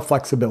bit more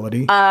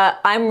flexibility.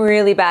 I'm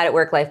really bad at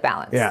work-life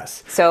balance.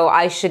 Yes. So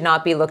I should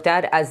not be looked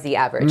at as the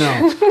average.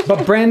 No,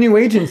 but brand new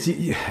agents,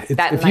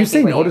 if you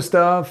say no to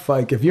stuff,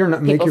 like if you're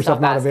not make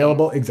yourself not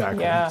available,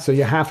 exactly. Yeah. So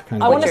you have to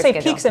kind of. I want to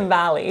say peaks and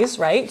valleys,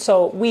 right?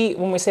 So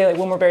when we say like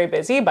when we're very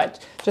busy,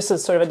 but just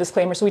as sort of a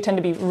disclaimer, so we tend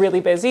to be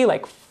really busy,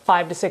 like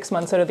 5 to 6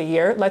 months out of the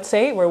year, let's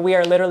say, where we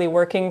are literally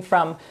working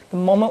from the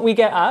moment we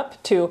get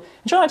up to,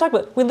 and Sean and I talked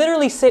about, we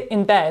literally sit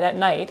in bed at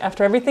night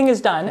after everything is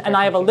done, and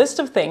I have a list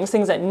of things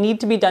that need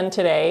to be done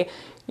today,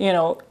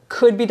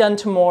 could be done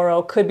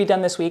tomorrow, could be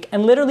done this week,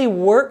 and literally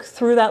work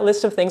through that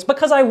list of things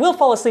because I will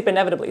fall asleep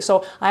inevitably.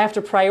 So I have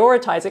to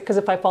prioritize it because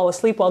if I fall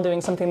asleep while doing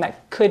something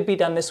that could be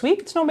done this week,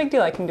 it's no big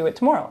deal. I can do it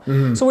tomorrow.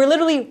 Mm-hmm. So we're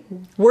literally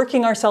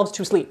working ourselves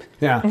to sleep.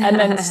 Yeah. And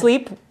then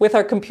sleep with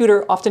our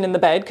computer often in the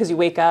bed because you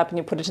wake up and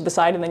you put it to the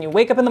side and then you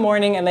wake up in the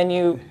morning and then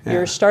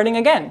you're starting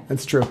again.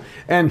 That's true.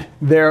 And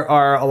there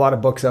are a lot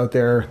of books out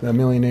there, the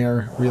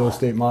Millionaire Real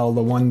Estate Model,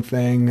 the One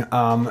Thing,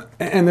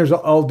 and there's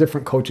all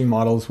different coaching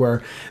models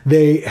where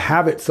they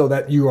have it so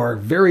that you are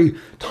very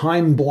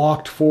time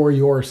blocked for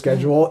your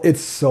schedule. It's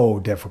so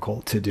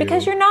difficult to do.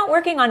 Because you're not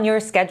working on your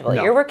schedule.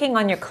 No. You're working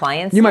on your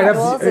clients' schedules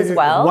might have, as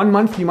well. 1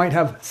 month you might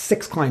have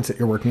 6 clients that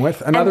you're working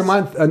with. Another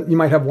month you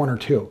might have 1 or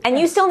 2. And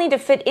you still need to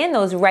fit in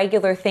those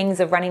regular things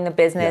of running the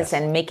business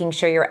and making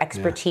sure your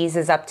expertise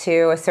is up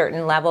to a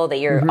certain level, that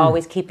you're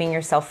always keeping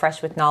yourself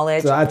fresh with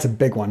knowledge. So that's a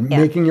big one.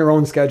 Yeah. Making your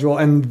own schedule.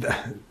 And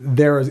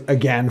there is,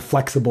 again,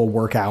 flexible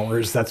work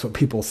hours. That's what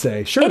people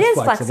say. Sure, it is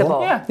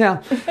flexible.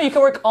 Yeah. You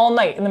can work all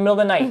night in the middle of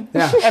the night.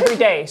 Every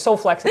day. So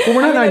flexible. Well,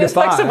 we're not 9 to 5.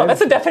 Flexible. That's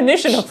the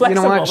definition of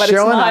flexible. You know what?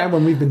 Cheryl and I,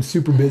 when we've been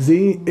super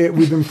busy,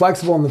 we've been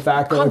flexible in the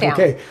fact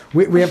that,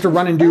 we have to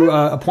run and do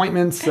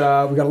appointments. We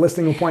got a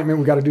listing appointment.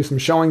 We got to do some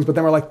showings. But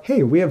then we're like,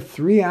 hey, we have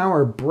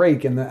 3-hour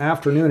break in the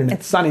afternoon and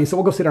it's sunny, so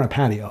we'll go sit on a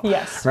patio.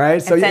 Yes.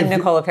 Right? So send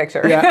Nicole a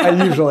picture. Yeah,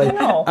 I usually.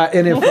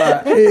 And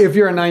if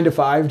you're a 9 to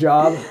 5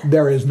 job,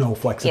 there is no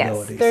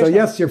flexibility. Yes, so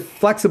yes, you're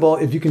flexible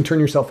if you can turn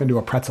yourself into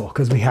a pretzel,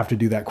 because we have to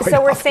do that quite often.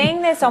 So we're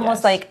saying this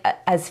almost like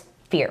as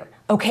fear.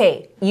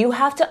 Okay, you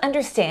have to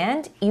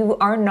understand you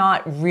are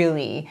not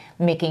really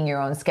making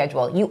your own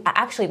schedule. You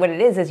actually, what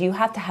it is you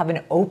have to have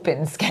an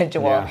open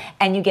schedule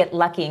and you get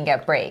lucky and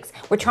get breaks.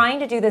 We're trying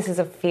to do this as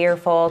a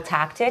fearful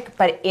tactic,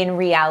 but in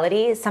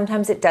reality,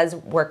 sometimes it does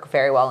work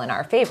very well in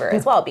our favor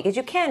as well, because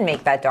you can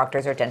make that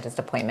doctor's or dentist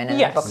appointment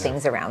and book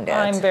things around it.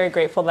 I'm very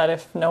grateful that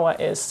if Noah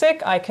is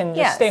sick, I can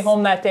just stay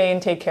home that day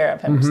and take care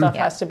of him. Stuff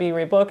has to be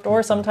rebooked,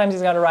 or sometimes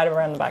he's got to ride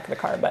around the back of the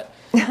car, but...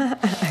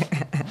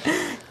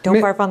 Don't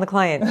barf on the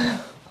client.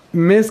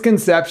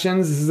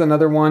 Misconceptions. This is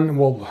another one.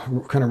 We'll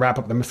kind of wrap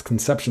up the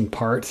misconception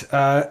part.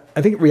 I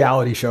think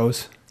reality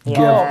shows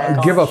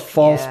give a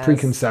false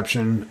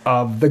preconception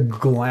of the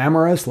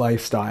glamorous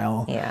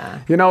lifestyle. Yeah.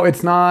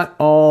 It's not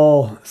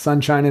all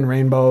sunshine and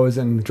rainbows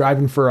and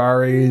driving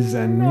Ferraris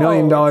and $1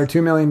 million,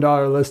 $2 million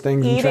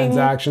listings and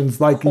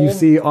transactions like you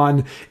see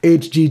on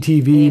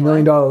HGTV, $1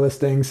 million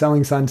listings,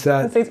 selling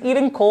sunset. It's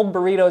eating cold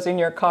burritos in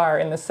your car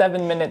in the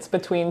 7 minutes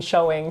between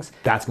showings.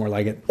 That's more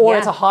like it. Or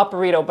it's a hot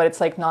burrito, but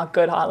it's like not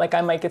good hot. Like I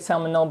might get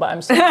salmonella, but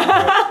I'm so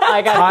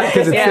I got hot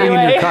because it's sitting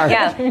in your car.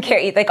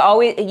 Yeah, like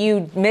always,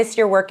 you miss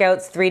your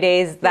workouts 3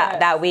 days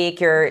that week.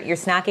 You're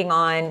snacking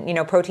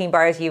on protein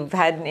bars you've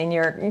had in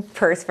your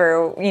purse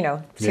for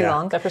too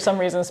long. That for some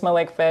reason smell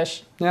like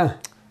fish. Yeah.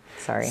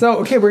 Sorry. So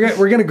okay,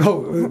 we're gonna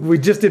go. We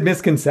just did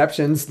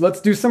misconceptions.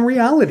 Let's do some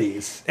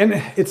realities, and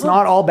it's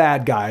not all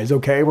bad, guys.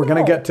 Okay, we're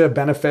gonna get to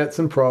benefits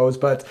and pros,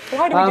 but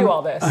why do we do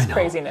all this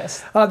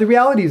craziness? The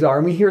realities are,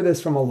 and we hear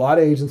this from a lot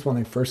of agents when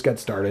they first get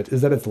started,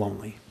 is that it's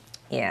lonely.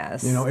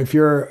 Yes. If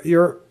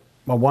you're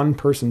a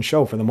one-person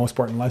show for the most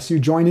part, unless you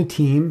join a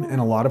team, and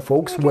a lot of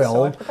folks I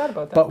will. forgot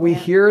about that. But we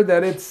hear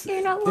that it's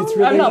not it's lonely.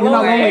 really I'm not you're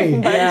not lonely,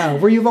 lonely. but- Yeah,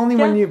 were you lonely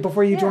when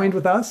before you joined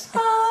with us?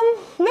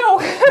 No.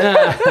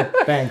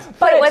 Thanks.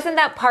 But wasn't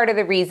that part of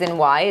the reason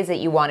why? Is that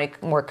you wanted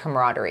more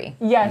camaraderie?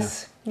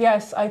 Yes.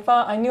 Yes,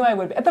 I knew I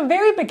would be. At the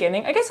very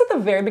beginning, I guess at the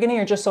very beginning,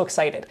 you're just so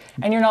excited.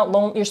 And you're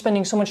not you're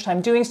spending so much time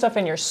doing stuff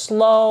and you're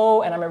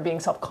slow. And I remember being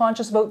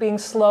self-conscious about being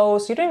slow.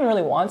 So you don't even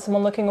really want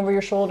someone looking over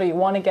your shoulder. You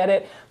want to get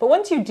it. But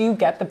once you do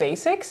get the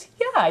basics,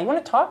 yeah, you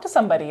want to talk to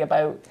somebody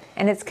about.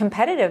 And it's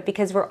competitive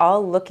because we're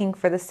all looking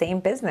for the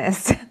same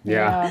business.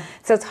 Yeah.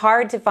 So it's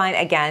hard to find,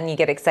 again, you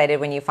get excited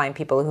when you find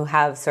people who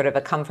have sort of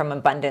a come from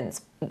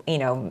abundance,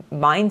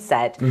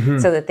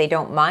 mindset, so that they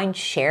don't mind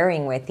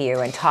sharing with you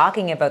and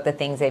talking about the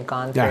things they've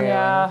gone through.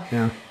 Yeah.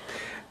 Yeah.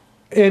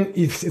 And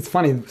it's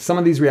funny, some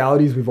of these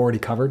realities we've already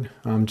covered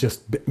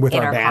just with In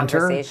our our banter.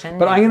 conversation,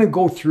 But yeah. I'm going to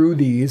go through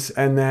these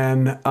and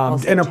then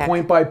in a check.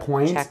 point by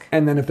point. Check.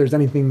 And then if there's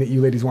anything that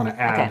you ladies want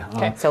to add.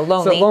 Okay. So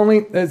lonely. So lonely,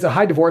 there's a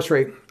high divorce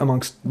rate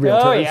amongst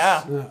realtors. Oh,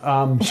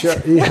 yeah. Sure.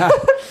 Yeah.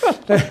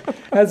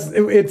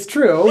 It's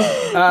true.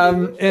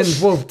 And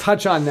we'll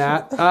touch on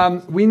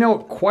that. We know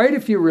quite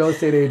a few real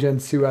estate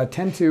agents who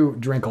tend to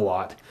drink a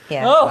lot.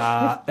 Yeah.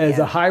 Oh. As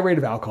a high rate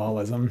of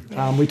alcoholism.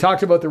 We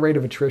talked about the rate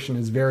of attrition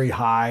is very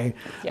high.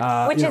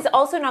 Yes. Which is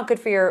also not good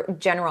for your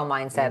general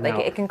mindset. Like No.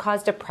 it can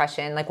cause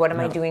depression. Like, what am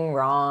I doing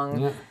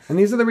wrong? Yeah. And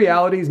these are the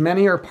realities.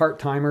 Many are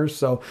part-timers,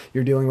 so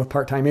you're dealing with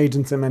part-time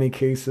agents in many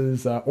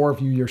cases. Or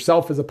if you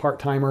yourself is a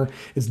part-timer,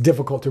 it's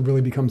difficult to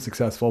really become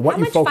successful. What How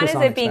you much fun focus is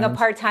on it being a expands.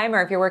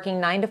 part-timer if you're working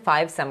 9 to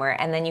 5 somewhere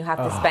and then you have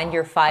to spend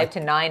your 5 to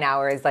 9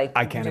 hours like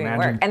I can't doing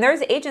imagine. work? And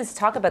there's agents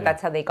talk about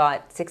that's how they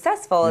got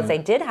successful, is they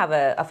did have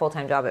a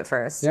full-time job at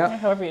first. Yeah.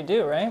 However you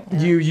do, right?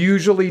 You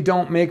usually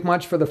don't make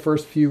much for the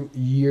first few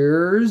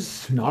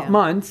years, not Yeah.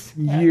 months,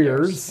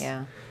 years.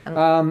 Yeah.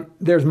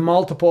 There's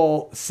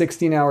multiple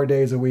 16-hour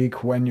days a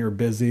week when you're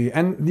busy.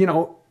 And,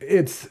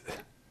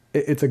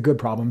 it's a good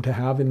problem to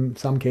have in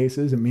some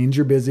cases. It means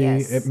you're busy.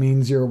 Yes. It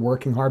means you're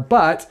working hard.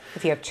 But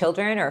If you have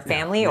children or a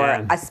family or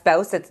man. a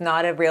spouse that's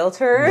not a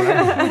realtor.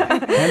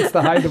 hence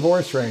the high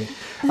divorce rate.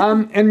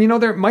 And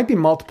there might be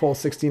multiple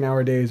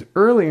 16-hour days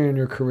earlier in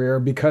your career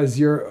because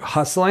you're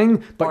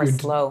hustling, but Or you're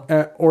slow.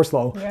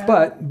 slow.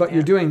 But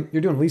you're doing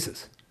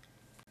leases.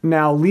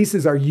 Now,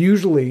 leases are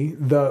usually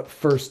the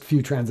first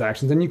few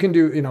transactions, and you can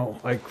do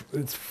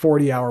it's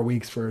 40-hour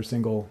weeks for a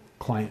single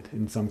client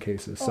in some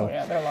cases. So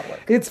Yeah, they're a lot of work.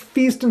 it's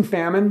feast and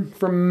famine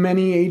for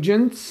many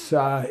agents.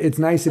 It's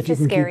nice if you is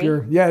can scary. keep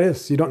it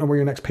is. You don't know where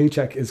your next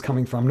paycheck is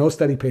coming from. No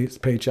steady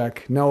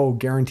paycheck, no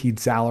guaranteed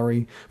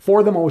salary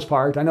for the most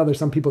part. I know there's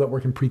some people that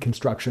work in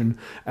pre-construction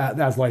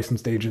as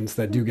licensed agents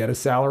that do get a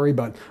salary,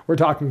 but we're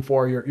talking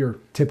for your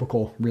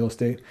typical real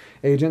estate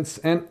agents.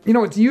 And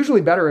it's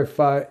usually better if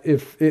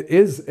it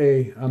is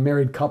a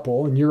married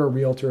couple and you're a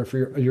realtor if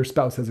your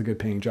spouse has a good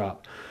paying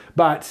job.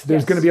 But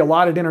there's going to be a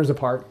lot of dinners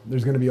apart.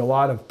 There's going to be a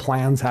lot of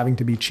plans having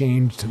to be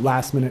changed,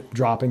 last minute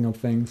dropping of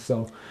things.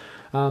 So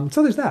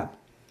there's that.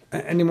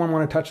 Anyone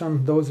want to touch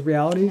on those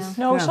realities?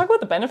 No, let's talk about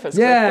the benefits.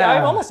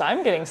 Yeah.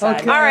 I'm getting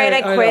sad. Okay. All right,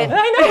 I quit.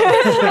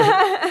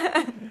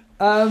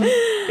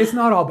 It's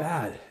not all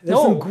bad. There's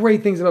No. some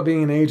great things about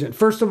being an agent.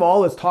 First of all,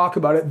 let's talk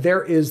about it.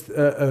 There is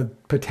a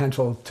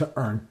potential to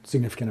earn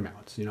significant amounts.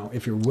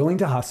 If you're willing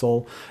to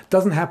hustle, it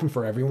doesn't happen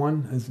for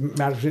everyone. It's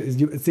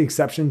the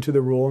exception to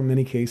the rule in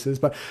many cases.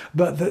 But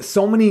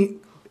so many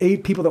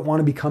people that want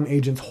to become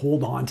agents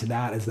hold on to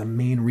that as the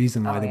main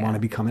reason why they want to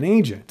become an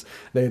agent.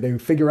 They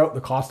figure out the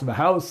cost of a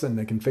house and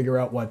they can figure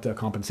out what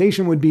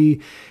compensation would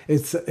be.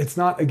 It's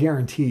not a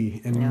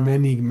guarantee in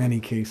many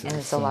cases. And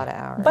it's a lot of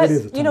hours. But It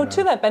is a ton of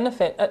to that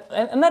benefit,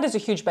 and that is a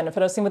huge benefit.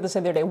 I was thinking about this the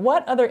other day.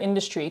 What other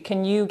industry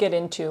can you get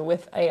into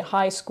with a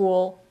high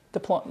school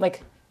diploma,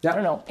 like Yeah. I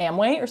don't know,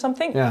 Amway or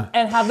something, Yeah.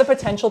 and have the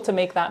potential to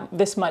make that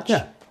this much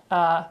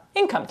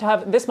income, to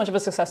have this much of a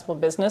successful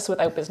business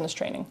without business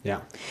training? Yeah.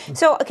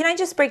 So can I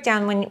just break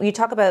down when you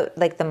talk about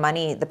like the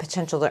money, the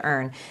potential to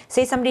earn?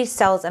 Say somebody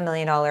sells $1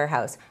 million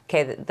house.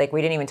 Okay, like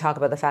we didn't even talk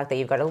about the fact that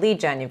you've got a lead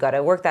gen, you've got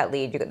to work that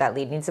lead, that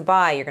lead needs to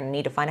buy, you're going to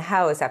need to find a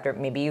house after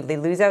maybe you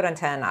lose out on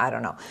 10, I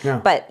don't know. Yeah.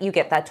 But you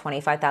get that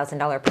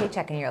 $25,000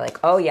 paycheck and you're like,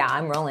 oh yeah,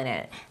 I'm rolling in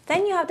it.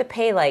 Then you have to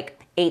pay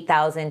like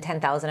 $8,000,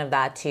 $10,000 of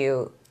that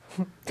to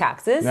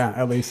taxes. Yeah,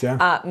 at least,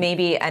 yeah.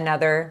 Maybe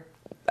another,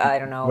 I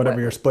don't know.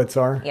 Whatever your splits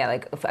are. Yeah,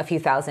 like a few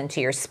thousand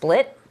to your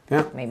split.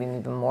 Yeah. Maybe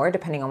even more,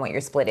 depending on what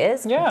your split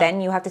is. Yeah. Then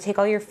you have to take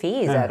all your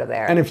fees out of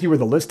there. And if you were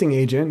the listing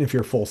agent, if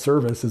you're full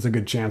service, there's a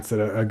good chance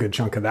that a good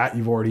chunk of that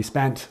you've already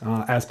spent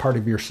as part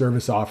of your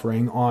service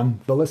offering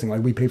on the listing.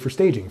 Like we pay for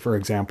staging, for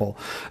example,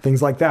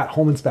 things like that,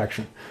 home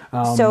inspection.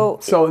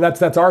 So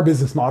that's our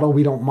business model.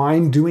 We don't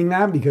mind doing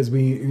that because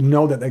we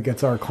know that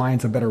gets our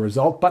clients a better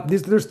result. But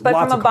there's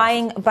lots from of a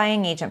costs.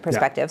 buying agent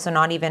perspective, so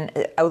not even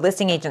a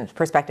listing agent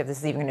perspective, this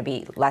is even going to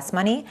be less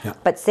money. Yeah.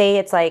 But say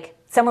it's like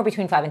somewhere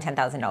between $5,000 and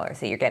 $10,000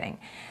 that you're getting.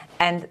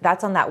 And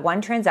that's on that one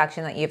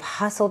transaction that you've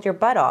hustled your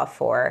butt off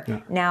for.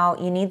 Yeah. Now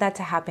you need that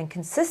to happen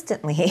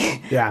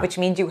consistently, Yeah. which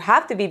means you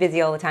have to be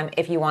busy all the time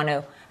if you want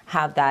to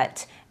have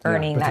that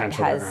earning that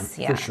potential to has,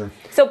 earn, for sure.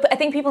 So I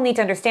think people need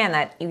to understand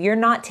that you're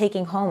not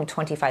taking home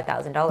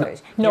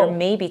 $25,000. No. You're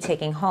maybe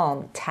taking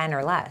home 10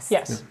 or less.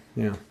 Yes.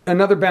 Yeah.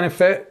 Another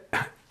benefit,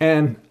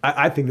 and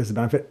I think this is a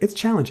benefit, it's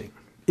challenging.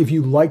 If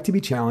you like to be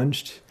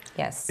challenged,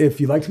 Yes. if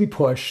you like to be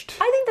pushed,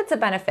 I think that's a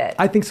benefit.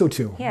 I think so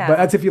too. Yeah. But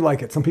that's if you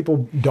like it. Some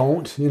people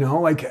don't,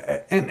 like,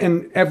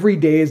 and every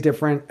day is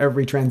different.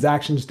 Every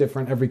transaction is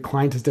different. Every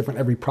client is different.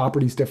 Every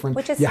property is different.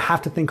 Which is- you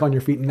have to think on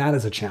your feet, and that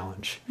is a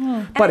challenge.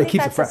 And I But it think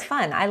keeps it that's fresh. just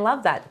fun. I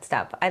love that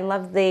stuff. I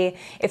love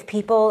if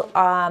people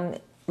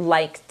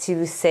like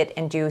to sit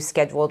and do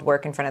scheduled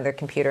work in front of their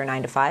computer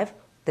 9 to 5,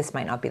 this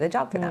might not be the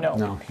job for them. No.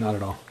 No, not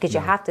at all. Because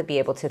you have to be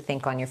able to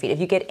think on your feet. If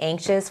you get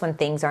anxious when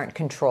things aren't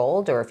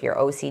controlled, or if you're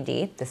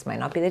OCD, this might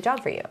not be the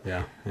job for you.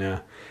 Yeah.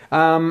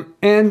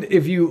 And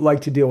if you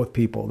like to deal with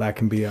people, that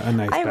can be a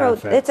nice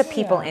benefit. It's a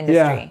people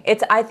industry. Yeah.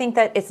 I think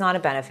that it's not a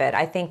benefit.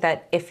 I think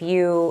that if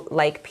you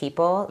like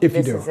people, If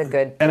this you do. is a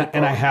good and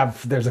people.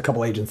 there's a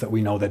couple agents that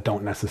we know that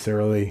don't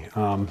necessarily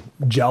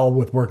gel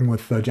with working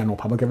with the general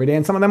public every day.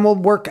 And some of them will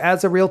work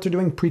as a realtor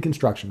doing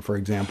pre-construction, for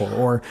example,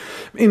 or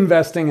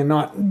investing and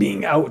not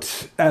being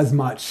out as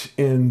much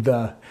in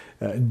the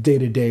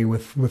day-to-day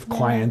with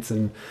clients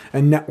and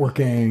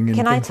networking and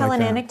Can I things tell like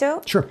an that.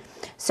 anecdote? Sure.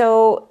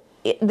 So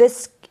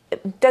this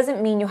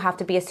doesn't mean you have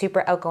to be a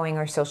super outgoing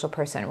or social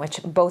person,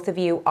 which both of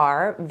you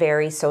are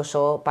very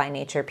social by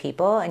nature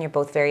people, and you're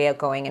both very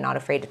outgoing and not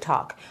afraid to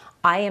talk.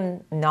 I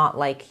am not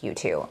like you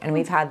two, and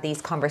we've had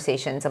these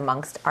conversations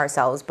amongst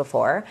ourselves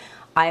before.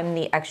 I'm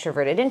the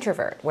extroverted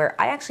introvert, where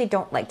I actually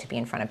don't like to be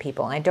in front of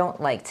people, and I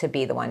don't like to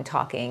be the one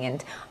talking,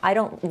 and I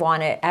don't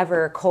want to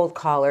ever cold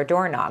call or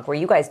door knock, where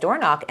you guys door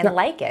knock and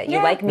like it. You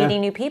Yeah. like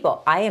meeting new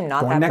people. I am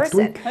not Going that next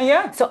person. week.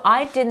 Yeah. So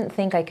I didn't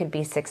think I could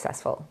be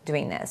successful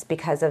doing this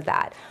because of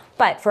that.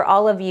 But for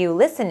all of you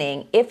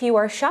listening, if you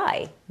are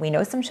shy, we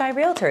know some shy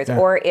realtors,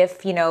 or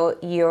if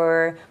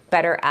you're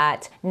better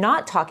at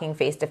not talking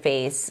face to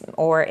face,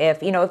 or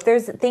if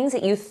there's things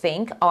that you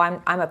think, oh,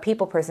 I'm a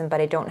people person,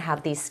 but I don't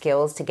have these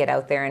skills to get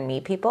out there and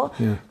meet people.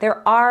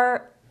 There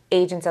are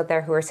agents out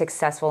there who are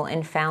successful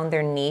and found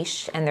their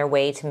niche and their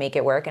way to make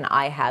it work, and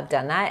I have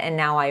done that, and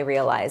now I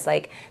realize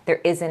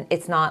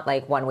it's not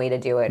like one way to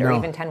do it, or No.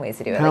 even 10 ways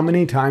to do it. How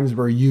many times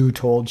were you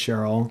told,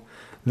 Cheryl,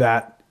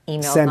 that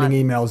sending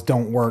emails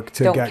don't work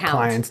to Don't get count.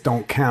 clients,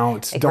 don't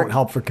count, don't for-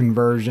 help for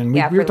conversion?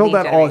 Yeah, we were for told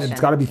lead that all. It's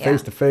generation. got to be Yeah.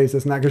 face to face,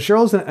 this and that. Because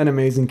Cheryl's an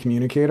amazing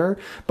communicator,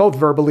 both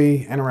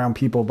verbally and around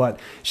people. But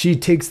she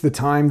takes the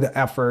time, the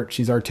effort.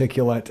 She's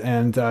articulate,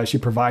 and she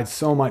provides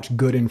so much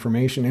good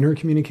information in her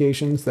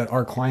communications that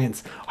our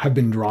clients have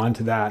been drawn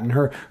to that. And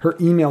her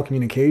email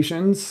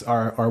communications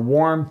are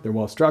warm. They're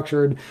well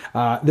structured.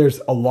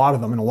 There's a lot of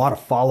them and a lot of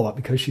follow up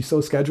because she's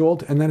so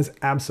scheduled, and that has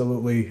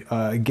absolutely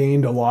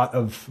gained a lot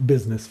of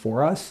business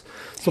for us.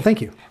 So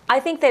thank you. I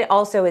think that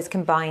also is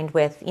combined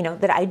with,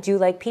 that I do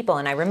like people,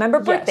 and I remember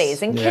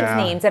birthdays and kids' Yeah.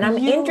 names, and I'm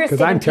interested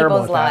 'Cause I'm in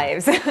terrible people's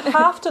at that. lives.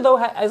 Have to, though,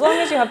 as long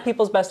as you have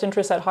people's best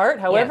interests at heart,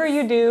 however Yes.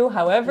 you do,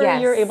 however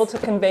Yes. you're able to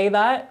convey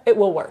that, it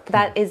will work.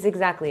 That is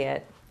exactly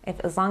it.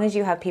 As long as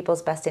you have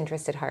people's best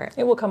interest at heart.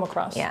 It will come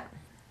across. Yeah.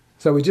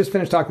 So we just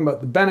finished talking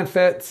about the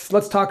benefits.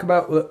 Let's talk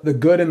about the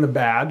good and the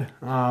bad.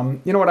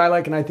 You know what I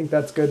like, and I think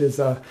that's good, is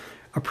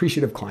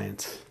appreciative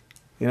clients.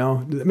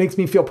 It makes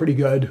me feel pretty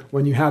good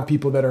when you have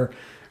people that are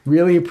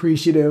really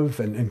appreciative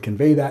and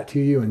convey that to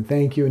you and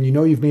thank you. And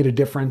you've made a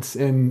difference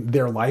in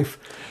their life,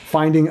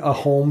 finding a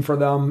home for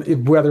them,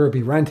 whether it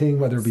be renting,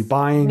 whether it be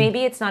buying.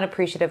 Maybe it's not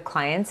appreciative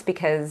clients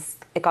because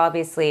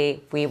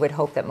obviously we would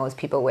hope that most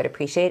people would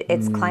appreciate.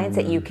 It's clients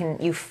that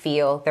you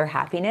feel their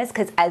happiness,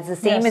 because as the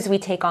same Yes. as we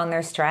take on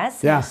their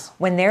stress, Yes.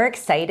 when they're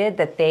excited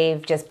that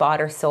they've just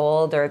bought or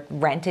sold or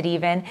rented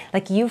even,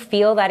 you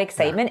feel that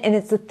excitement, and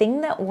it's the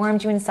thing that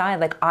warms you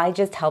inside. I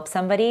just helped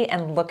somebody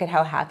and look at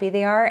how happy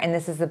they are, and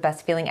this is the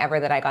best feeling ever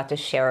that I got to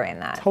share in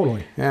that.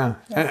 Totally, yeah.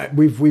 And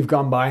we've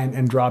gone by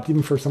and dropped,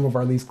 even for some of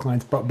our lease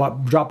clients,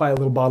 dropped by a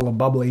little bottle of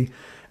bubbly.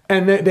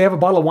 And they have a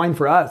bottle of wine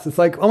for us. It's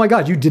like, oh my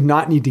God, you did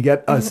not need to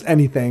get us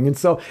anything. And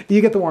so you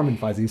get the warm and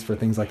fuzzies for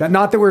things like that.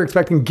 Not that we're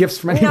expecting gifts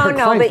from any of our clients.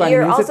 No, but by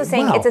you're any means. also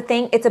saying wow.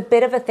 it's a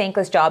bit of a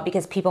thankless job,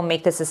 because people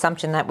make this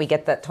assumption that we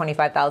get that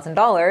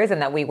 $25,000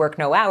 and that we work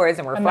no hours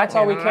and we're And that's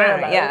all we care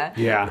about.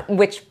 Yeah.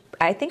 Which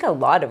I think a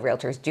lot of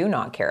realtors do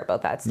not care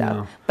about that stuff.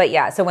 No. But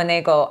yeah, so when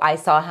they go, I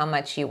saw how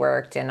much you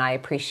worked, and I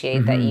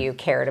appreciate that you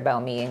cared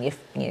about me, and you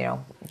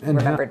And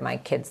remembered my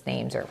kids'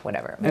 names or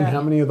whatever. And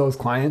how many of those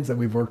clients that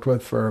we've worked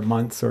with for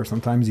months or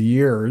sometimes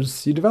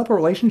years, you develop a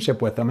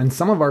relationship with them. And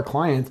some of our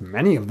clients,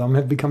 many of them,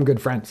 have become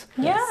good friends.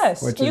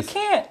 Yes, Which you is-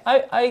 can't.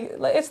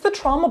 It's the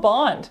trauma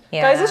bond,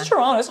 Yeah. guys. It's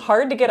Toronto. It's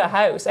hard to get a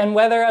house, and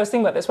whether I was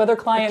thinking about this, whether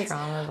clients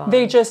trauma bond.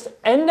 they just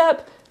end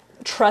up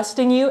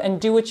trusting you and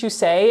do what you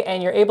say,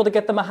 and you're able to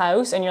get them a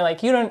house, and you're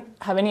like, you don't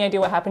have any idea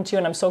what happened to you,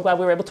 and I'm so glad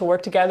we were able to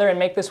work together and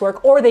make this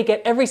work. Or they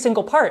get every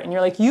single part, and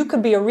you're like, you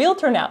could be a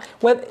realtor now.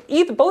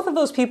 Both of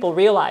those people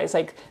realize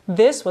like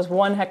this was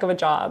one heck of a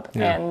job,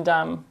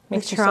 and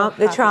makes you so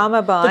happy. The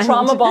trauma bond. The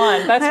trauma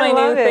bond. That's my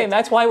new thing. It.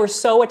 That's why we're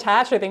so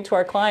attached, I think, to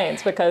our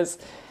clients, because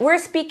we're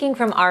speaking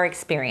from our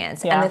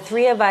experience, and the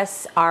three of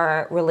us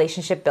are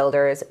relationship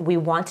builders. We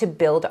want to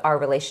build our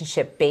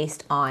relationship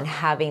based on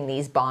having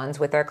these bonds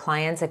with our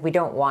clients. Like, we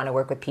don't want to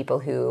work with people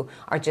who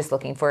are just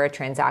looking for a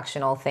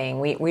transactional thing.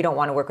 We don't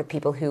want to work with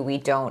people who we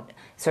don't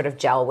sort of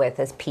gel with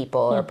as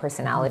people or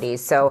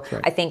personalities. So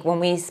I think when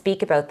we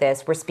speak about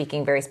this, we're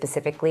speaking very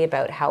specifically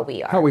about how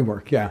we are. How we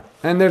work, yeah.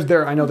 And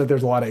I know that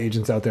there's a lot of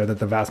agents out there that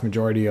the vast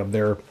majority of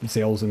their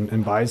sales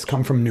and buys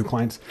come from new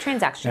clients.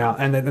 Transactional. Yeah,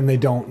 and then they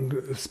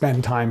don't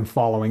spend time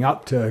following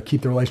up to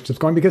keep the relationships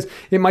going, because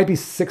it might be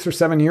 6 or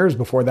 7 years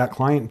before that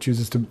client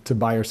chooses to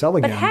buy or sell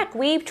again. But heck,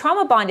 we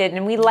trauma bonded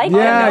and we like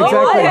them.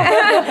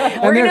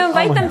 Exactly. We're going to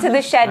invite them to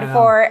the shed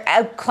for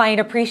a client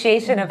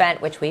appreciation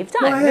event, which we've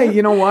done. Well, hey,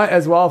 you know what?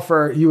 As well,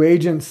 for you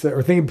agents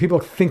or people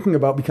thinking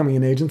about becoming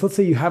an agent, let's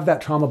say you have that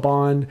trauma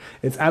bond.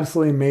 It's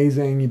absolutely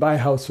amazing. You buy a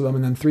house for them,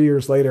 and then 3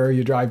 years later,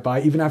 you drive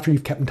by, even after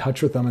you've kept in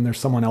touch with them, and there's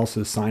someone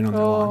else's sign on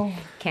their lawn.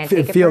 Can't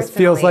take it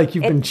feels like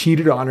you've been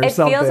cheated on or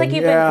something. It feels like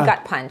you've been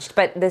gut punched,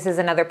 but this is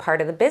another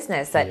part of the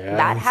business that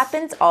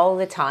happens all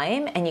the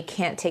time, and you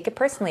can't take it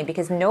personally,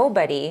 because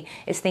nobody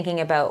is thinking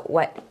about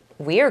what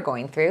we are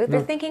going through.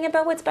 They're thinking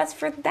about what's best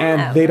for them.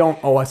 And they don't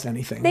owe us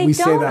anything. We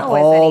say that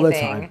all the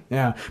time.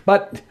 Yeah.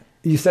 But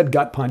you said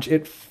gut punch.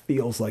 It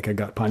feels like a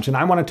gut punch. And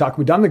I want to talk,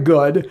 we've done the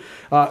good,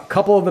 a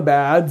couple of the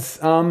bads.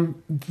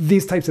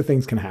 These types of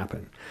things can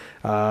happen.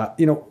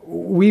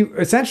 We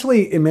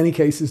essentially, in many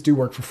cases, do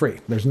work for free.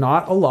 There's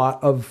not a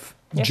lot of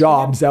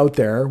jobs out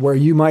there where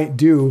you might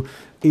do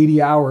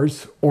 80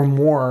 hours or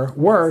more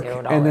work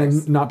and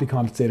then not be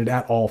compensated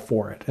at all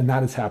for it. And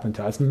that has happened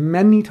to us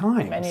many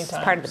times. It's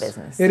part of the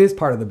business. It is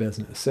part of the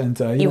business. And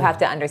you have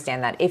to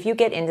understand that. If you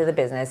get into the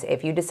business,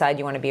 if you decide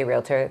you want to be a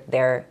realtor,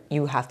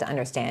 you have to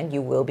understand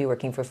you will be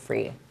working for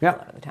free a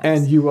lot of the times.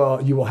 And you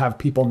will have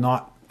people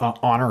not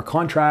honor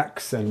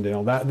contracts, and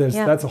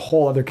that's a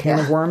whole other can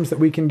of worms that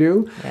we can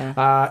do.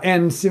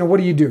 And what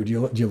do?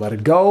 Do you let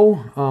it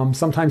go?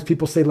 Sometimes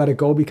people say let it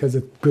go because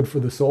it's good for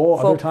the soul.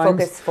 Other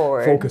times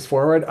focus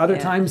forward. Other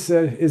times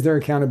is there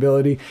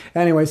accountability?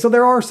 Anyway, so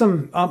there are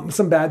some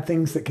bad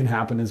things that can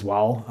happen as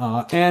well.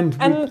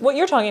 And what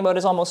you're talking about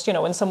is almost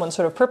when someone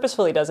sort of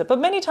purposefully does it. But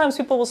many times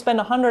people will spend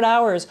 100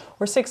 hours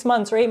or 6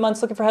 months or 8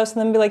 months looking for a house,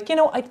 and then be like,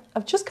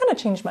 I've just kind of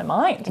changed my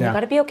mind. And you got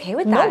to be okay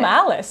with that. No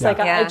malice.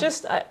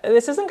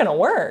 This isn't going to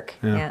work.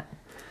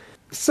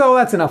 So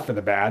that's enough for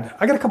the bad.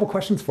 I got a couple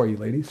questions for you,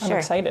 ladies. I'm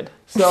excited.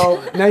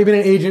 So now you've been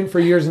an agent for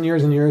years and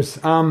years and years.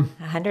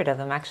 100 of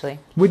them, actually.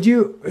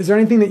 Is there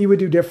anything that you would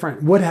do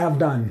different? Would have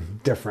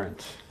done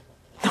different?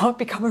 Not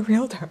become a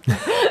realtor.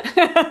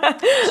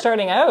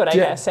 Starting out, I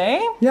guess,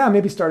 eh? Yeah,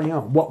 maybe starting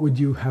out. What would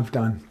you have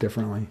done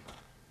differently?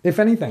 If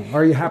anything,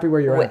 or are you happy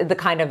where you're at? The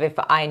kind of, if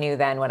I knew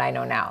then what I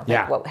know now.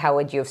 How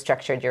would you have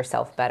structured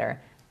yourself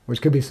better?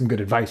 Which could be some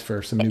good advice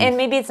for some new... And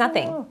maybe it's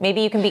nothing.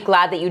 Maybe you can be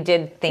glad that you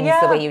did things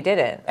the way you did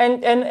it.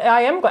 And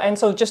I am glad. And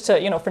so just to,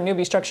 for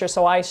newbie structure,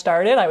 so I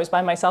was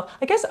by myself.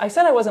 I guess I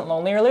said I wasn't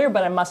lonely earlier,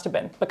 but I must have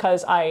been,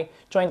 because I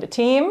joined a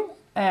team,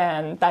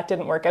 and that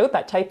didn't work out,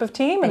 that type of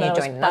team. And you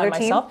joined another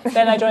team?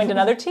 Then I joined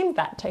another team.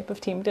 That type of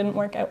team didn't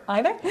work out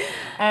either.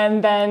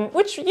 And then,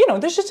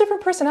 there's just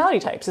different personality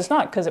types. It's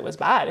not because it was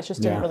bad. It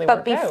just didn't really work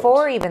out. But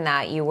before even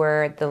that, you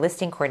were the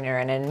listing coordinator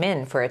and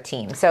admin for a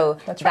team. So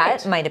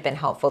that might have been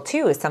helpful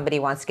too, if somebody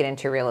wants to get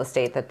into real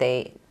estate, that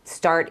they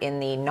start in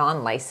the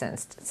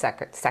non-licensed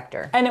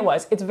sector. And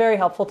it's very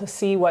helpful to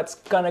see what's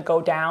going to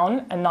go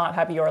down and not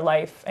have your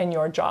life and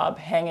your job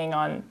hanging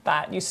on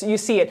that. You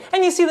see it,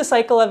 and you see the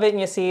cycle of it,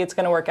 and you see it's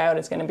going to work out,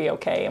 it's going to be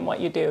okay in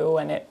what you do,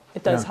 and it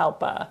does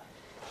help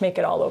make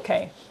it all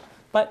okay.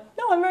 But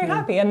no, I'm very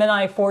happy. And then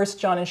I forced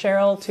John and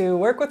Cheryl to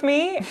work with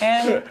me,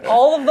 and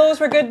all of those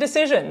were good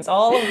decisions.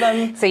 All of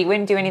them. So you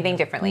wouldn't do anything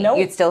differently? Nope.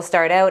 You'd still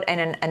start out in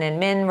an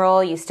admin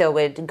role. You still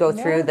would go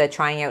through the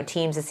trying out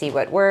teams to see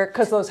what worked.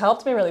 Because those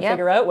helped me really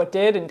figure out what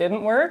did and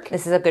didn't work.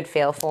 This is a good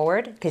fail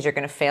forward, because you're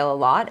going to fail a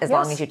lot as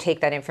long as you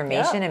take that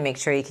information and make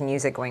sure you can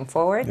use it going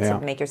forward to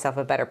make yourself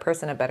a better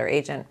person, a better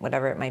agent,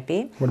 whatever it might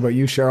be. What about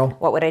you, Cheryl?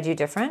 What would I do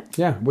different?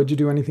 Yeah, would you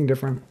do anything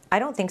different? I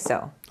don't think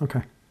so.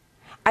 Okay.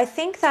 I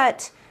think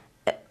that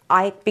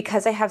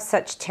because I have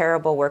such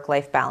terrible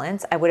work-life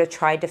balance, I would have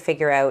tried to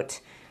figure out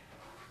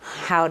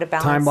how to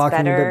balance time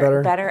blocking a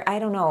bit better. I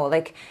don't know,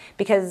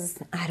 because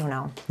I don't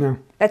know. Yeah.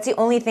 That's the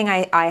only thing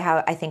I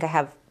think I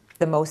have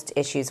the most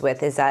issues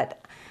with, is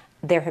that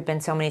there have been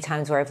so many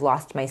times where I've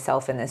lost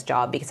myself in this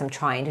job because I'm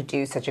trying to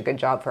do such a good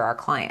job for our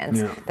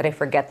clients that I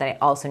forget that I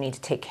also need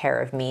to take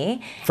care of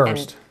me. First.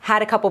 And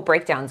had a couple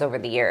breakdowns over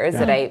the years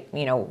that I,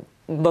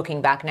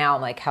 looking back now,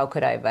 I'm like, how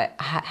could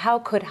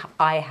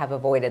I have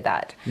avoided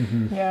that?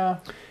 Mm-hmm. Yeah.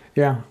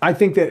 Yeah, I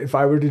think that if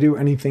I were to do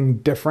anything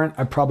different,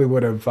 I probably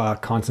would have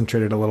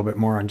concentrated a little bit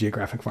more on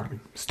geographic farming,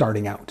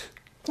 starting out.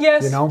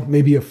 Yes. You know,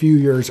 maybe a few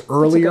years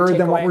earlier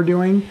than what takeaway. we're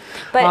doing.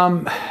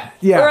 But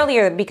Yeah.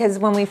 earlier, because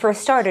when we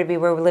first started, we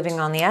were living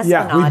on the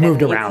Esplanade, we've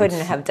moved and around. you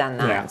couldn't have done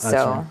that. Yeah, that's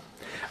so.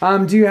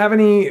 right. Do you have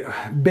any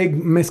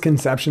big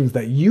misconceptions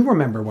that you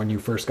remember when you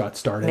first got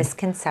started?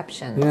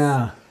 Misconceptions.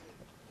 Yeah.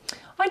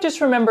 I just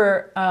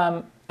remember,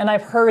 and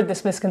I've heard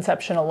this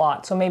misconception a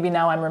lot, so maybe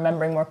now I'm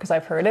remembering more because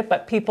I've heard it,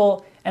 but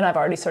people, and I've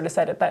already sort of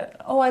said it, that,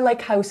 oh, I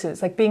like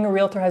houses. Like being a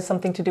realtor has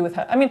something to do with,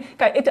 I mean,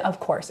 of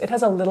course, it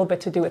has a little bit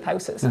to do with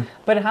houses,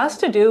 but it has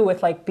to do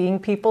with like being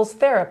people's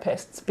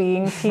therapists,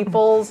 being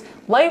people's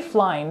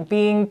lifeline,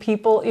 being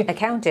people,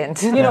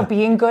 Accountant. you know,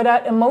 being good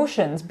at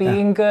emotions,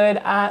 being good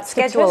at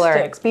Scheduler.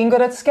 statistics, being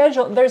good at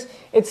schedule.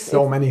 It's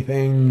So many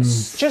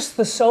things. just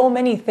the so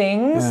many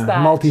things Yeah, that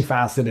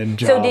multifaceted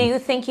job. So do you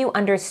think you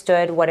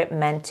understood what it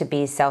meant to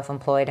be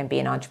self-employed and be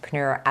an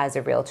entrepreneur as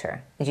a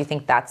realtor? Do you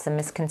think that's a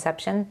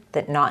misconception,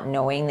 that not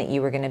knowing that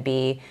you were going to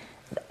be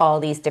all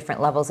these different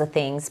levels of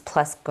things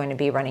plus going to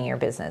be running your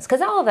business? Because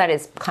all of that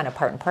is kind of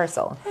part and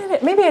parcel.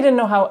 maybe I didn't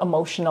know how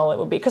emotional it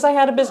would be because I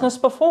had a business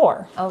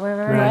before. Oh,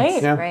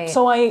 Right? Yeah. right.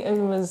 So I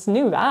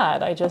knew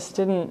that. I just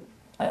didn't,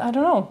 I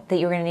don't know. That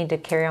you were going to need to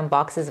carry on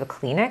boxes of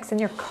Kleenex in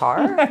your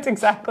car That's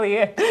exactly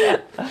it.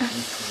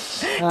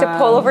 to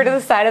pull over to the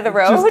side of the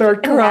road. Just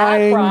start and nap,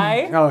 crying.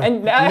 Cry. Oh,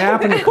 and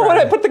nap and when cry.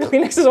 I put the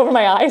Kleenexes over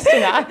my eyes to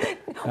nap.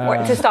 or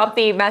to stop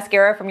the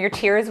mascara from your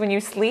tears when you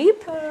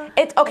sleep.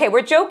 It's okay.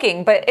 We're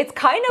joking, but it's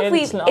kind of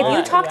It's if you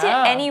not, talk to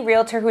yeah. any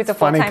realtor who's a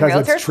funny full-time 'cause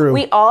it's realtor, true.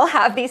 we all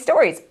have these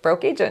stories.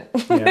 Broke agent.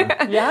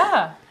 Yeah.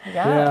 Yeah.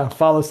 Yeah,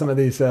 follow some of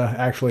these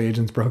actually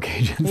agents, broke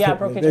agents. Yeah,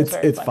 broke agents.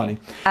 It's very funny.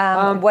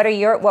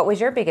 What was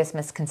your biggest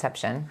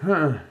misconception?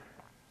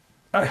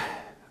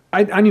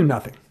 I knew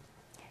nothing.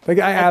 Like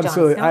I Jon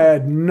absolutely, Snow. I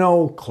had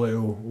no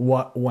clue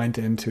what went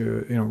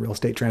into real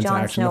estate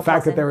transaction. Snow The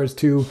fact that person. there was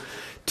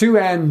two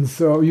ends,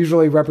 so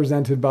usually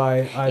represented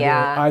by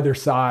either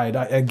side.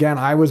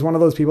 I was one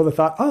of those people that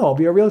thought, oh, I'll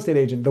be a real estate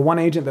agent, the one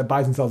agent that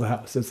buys and sells a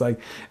house. It's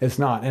like it's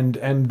not, and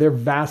they're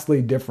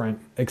vastly different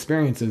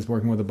experiences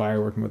working with a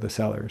buyer, working with a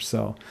seller.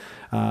 So,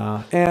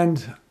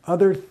 and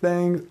other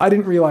things, I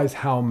didn't realize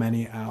how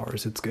many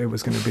hours it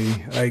was going to be.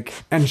 Like,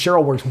 and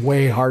Cheryl works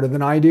way harder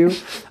than I do.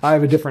 I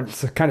have a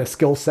different kind of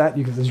skill set.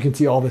 As you can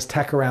see, all this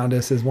tech around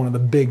us is one of the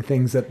big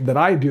things that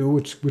I do,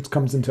 which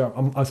comes into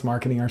us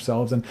marketing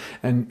ourselves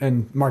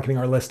and marketing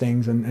our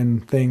listings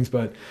and things.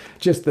 But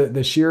just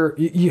the sheer,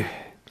 you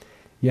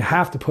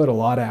have to put a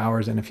lot of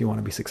hours in if you want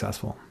to be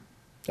successful.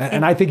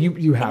 And I think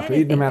you have to, no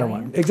anything, matter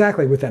right? what.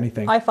 Exactly, with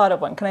anything. I thought of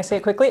one. Can I say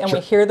it quickly? And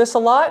we hear this a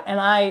lot, and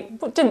I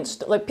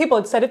didn't, like, people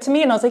had said it to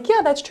me, and I was like,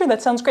 yeah, that's true,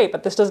 that sounds great,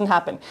 but this doesn't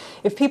happen.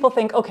 If people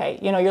think, okay,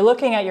 you're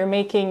looking at, you're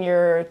making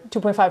your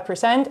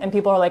 2.5%, and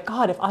people are like,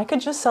 God, if I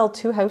could just sell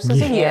 2 houses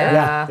a year,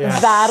 Yeah.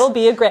 that'll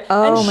be a great,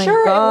 Oh and my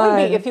sure, it would God.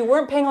 be if you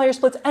weren't paying all your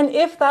splits, and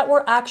if that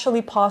were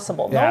actually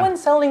possible. Yeah. No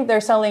one's selling,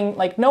 they're selling,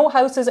 like, no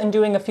houses and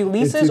doing a few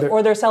leases, either-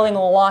 or they're selling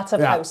lots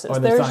of yeah, houses. or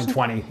they're selling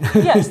 20.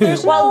 Yes,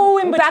 there's no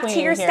in between. Back to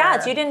your here.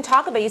 stats, you didn't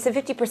talk about. You said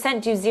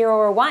 50% do 0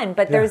 or 1,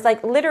 but there's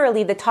like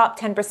literally the top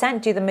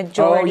 10% do the Oh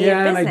majority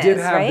yeah, of and business, I did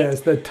have right?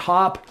 this. The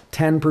top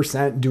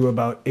 10% do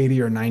about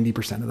 80 or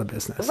 90% of the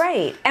business.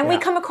 Right, and we Yeah.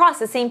 come across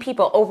the same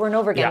people over and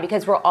over again Yeah.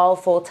 because we're all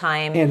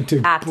full-time And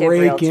to active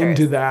break realtors.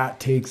 into that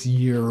takes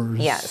years.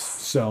 Yes.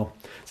 So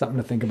something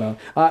to think about.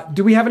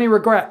 Do we have any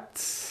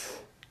regrets?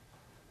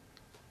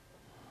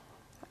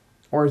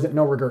 Or is it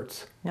no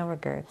regrets? No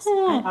regrets.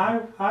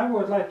 I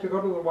would like to go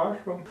to the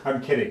washroom.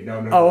 I'm kidding.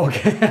 No. Oh,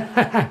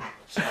 okay.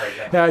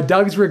 Sorry.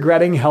 Doug's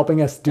regretting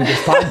helping us do this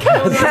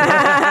podcast.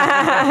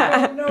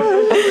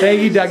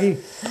 Thank you,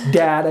 Dougie.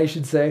 Dad, I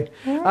should say.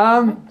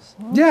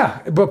 Yeah,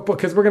 but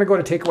because we're going to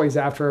go to takeaways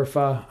after. If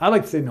I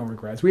like to say no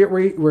regrets.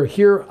 We're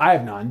here. I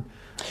have none.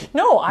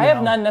 No, I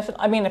have none.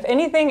 I mean, if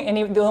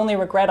anything, the only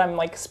regret I'm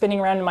like spinning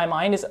around in my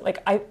mind is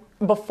like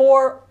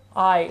before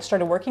I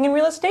started working in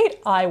real estate,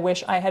 I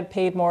wish I had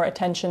paid more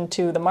attention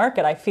to the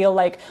market. I feel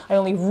like I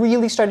only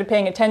really started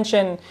paying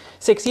attention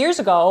 6 years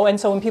ago, and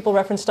so when people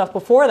reference stuff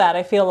before that,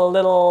 I feel a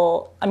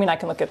little, I mean, I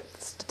can look at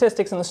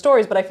statistics and the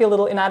stories, but I feel a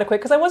little inadequate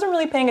because I wasn't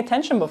really paying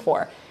attention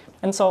before.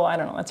 And so, I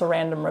don't know, that's a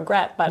random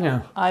regret, but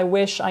Yeah. I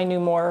wish I knew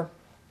more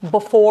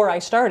before I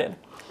started.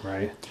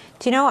 Right.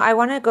 Do you know, I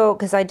want to go,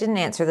 because I didn't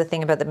answer the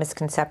thing about the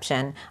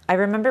misconception. I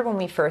remember when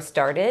we first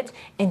started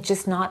and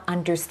just not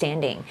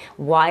understanding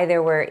why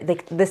there were,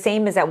 like, the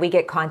same as that we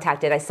get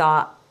contacted. I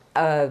saw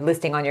a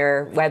listing on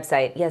your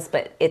website. Yes,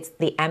 but it's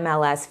the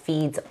MLS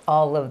feeds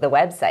all of the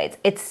websites.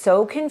 It's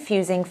so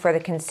confusing for the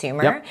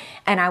consumer. Yep.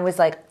 And I was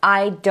like,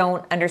 I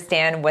don't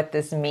understand what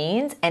this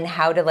means and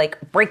how to like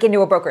break into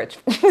a brokerage.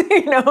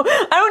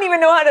 I don't even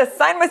know how to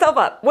sign myself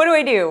up. What do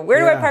I do? Where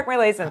do I Yeah. park my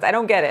license? I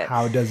don't get it.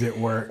 How does it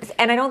work?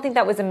 And I don't think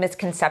that was a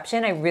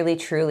misconception. I really,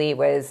 truly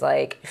was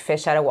like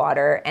fish out of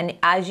water. And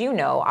as you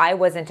know, I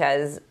wasn't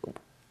as,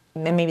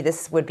 and maybe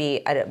this would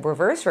be a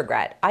reverse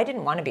regret. I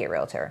didn't want to be a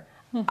realtor.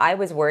 I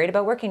was worried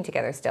about working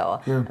together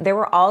still. There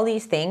were all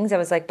these things. I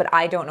was like, but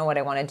I don't know what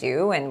I want to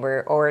do, and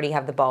we're already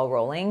have the ball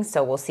rolling,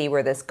 so we'll see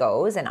where this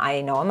goes. And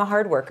I know I'm a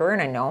hard worker,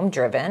 and I know I'm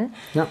driven.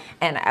 Yeah.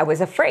 And I was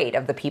afraid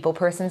of the people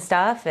person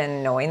stuff,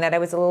 and knowing that I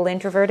was a little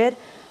introverted.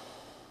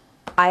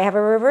 I have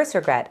a reverse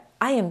regret.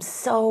 I am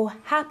so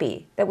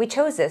happy that we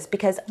chose this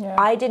because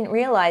I didn't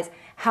realize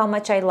how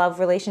much I love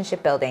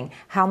relationship building,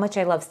 how much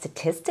I love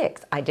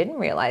statistics. I didn't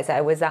realize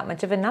I was that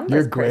much of a numbers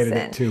You're great person.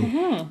 at it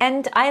too.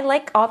 And I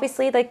like,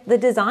 obviously, like the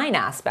design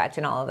aspect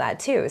and all of that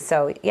too.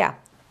 So, yeah.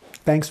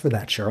 Thanks for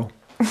that, Cheryl.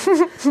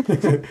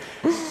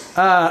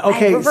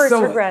 Okay, reverse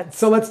regrets.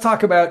 so let's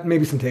talk about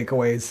maybe some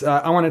takeaways.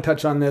 I want to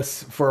touch on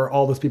this for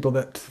all those people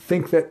that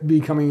think that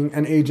becoming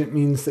an agent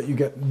means that you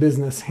get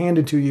business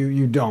handed to you.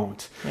 You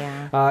don't.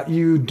 Yeah.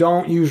 You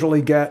don't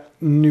usually get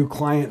new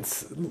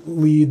clients,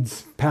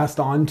 leads passed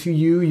on to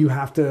you. You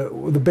have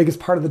to, the biggest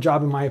part of the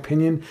job, in my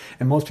opinion,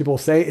 and most people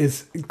say,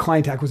 is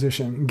client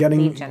acquisition,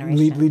 getting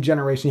lead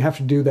generation. You have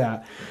to do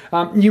that.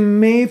 You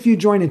may, if you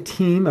join a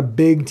team, a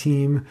big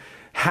team,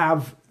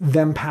 have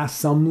them pass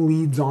some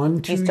leads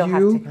on to you. You still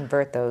have to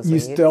convert those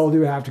leads. You still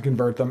do have to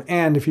convert them.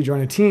 And if you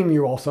join a team,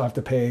 you also have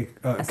to pay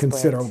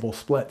considerable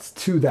splits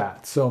to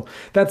that. So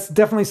that's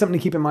definitely something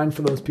to keep in mind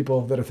for those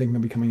people that are thinking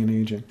of becoming an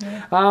agent.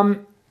 Yeah.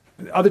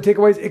 Other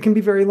takeaways, it can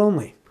be very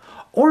lonely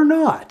or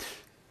not.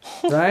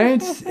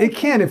 Right? It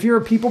can. If you're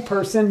a people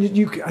person,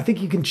 I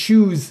think you can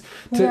choose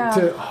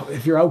to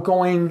if you're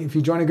outgoing, if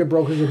you join a good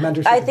brokerage with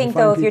mentorship. I think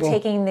though, if you're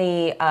taking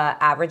the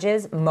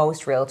averages,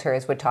 most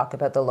realtors would talk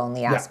about the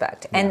lonely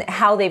aspect and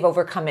how they've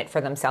overcome it for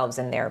themselves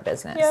in their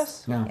business.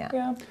 Yes.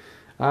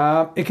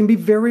 Yeah. It can be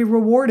very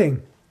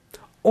rewarding.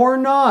 Or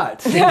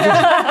not.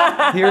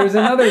 Here's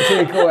another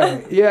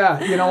takeaway.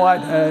 Yeah, you know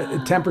what?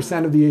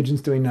 10% of the agents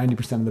doing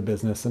 90% of the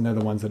business, and they're the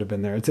ones that have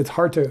been there. It's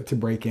hard to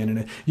break in,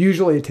 and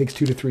usually it takes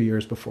 2 to 3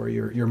 years before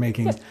you're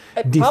making. It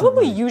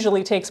probably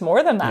usually takes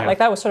more than that. Yeah. Like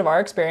that was sort of our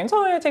experience.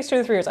 Oh, it takes 2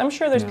 to 3 years. I'm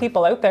sure there's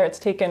people out there it's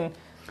taken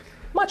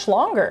much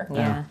longer.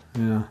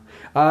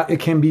 Yeah. It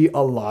can be a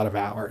lot of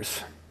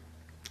hours,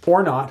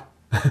 or not.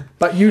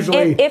 But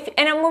usually,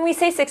 and when we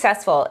say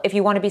successful, if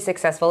you want to be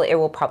successful, it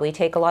will probably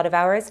take a lot of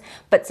hours.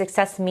 But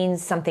success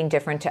means something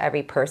different to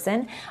every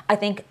person. I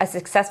think a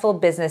successful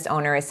business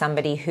owner is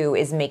somebody who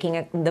is making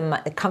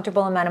the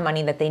comfortable amount of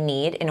money that they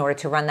need in order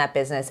to run that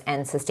business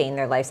and sustain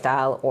their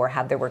lifestyle or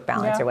have their work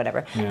balance or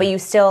whatever. Yeah. But you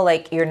still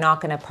you're not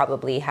going to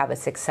probably have a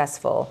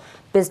successful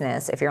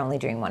business if you're only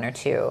doing 1 or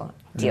 2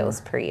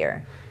 deals per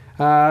year.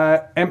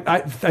 And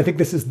I think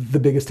this is the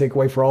biggest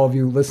takeaway for all of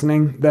you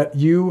listening, that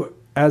you,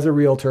 as a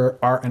realtor,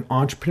 are an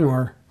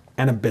entrepreneur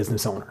and a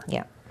business owner.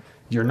 Yeah.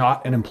 You're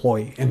not an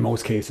employee in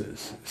most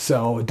cases.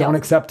 So don't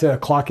accept to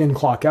clock in,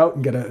 clock out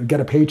and get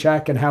a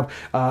paycheck and have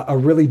a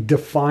really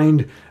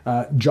defined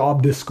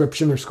job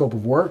description or scope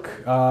of work.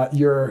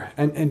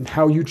 And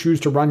how you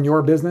choose to run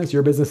your business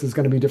is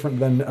going to be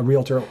different than a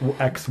realtor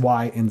X,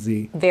 Y, and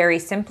Z. Very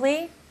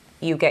simply,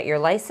 you get your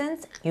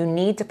license. You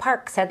need to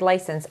park said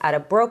license at a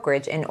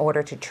brokerage in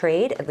order to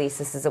trade. At least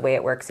this is the way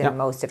it works in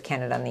most of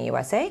Canada and the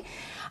USA.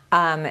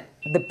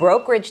 The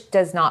brokerage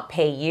does not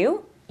pay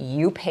you.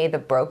 You pay the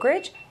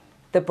brokerage.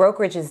 The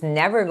brokerage is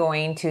never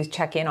going to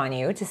check in on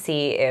you to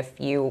see if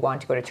you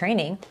want to go to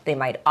training. They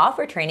might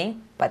offer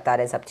training, but that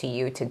is up to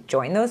you to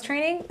join those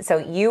training. So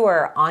you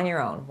are on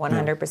your own,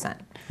 100%.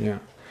 Yeah.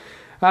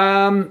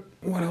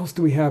 What else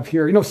do we have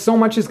here? So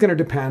much is going to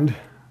depend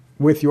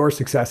with your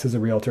success as a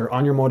realtor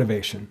on your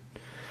motivation.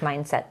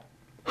 Mindset.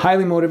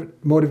 Highly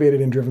motivated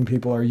and driven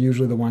people are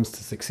usually the ones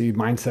to succeed.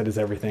 Mindset is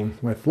everything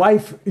with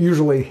life,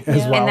 usually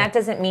as well. And that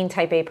doesn't mean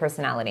type A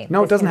personality.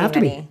 No, it doesn't have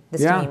to be.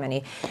 This can be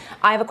many.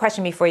 I have a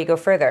question before you go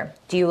further.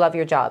 Do you love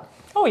your job?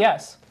 Oh,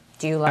 yes.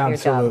 Do you love your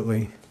job?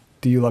 Absolutely.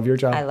 Do you love your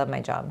job? I love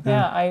my job.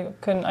 Yeah,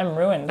 I'm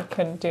ruined.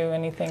 Couldn't do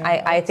anything.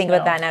 I think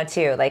about that now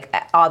too.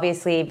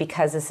 Obviously,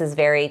 because this is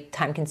very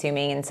time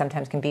consuming and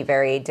sometimes can be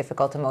very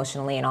difficult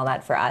emotionally and all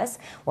that for us.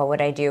 What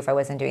would I do if I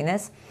wasn't doing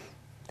this?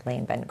 Lay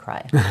in bed and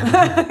cry.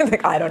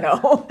 I don't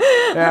know.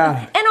 Yeah.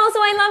 And also,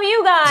 I love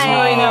you guys.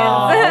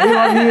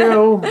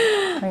 I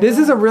love you. This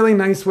is a really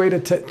nice way to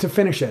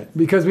finish it,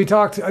 because we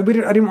talked. I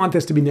didn't want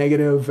this to be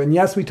negative, and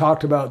yes, we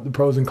talked about the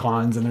pros and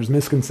cons, and there's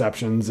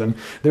misconceptions, and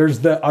there's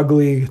the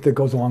ugly that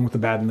goes along with the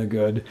bad and the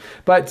good.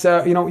 But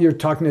you're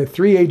talking to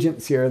 3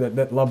 agents here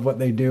that love what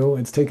they do.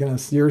 It's taken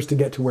us years to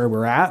get to where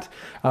we're at.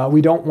 We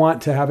don't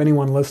want to have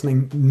anyone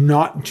listening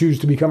not choose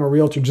to become a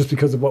realtor just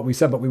because of what we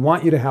said, but we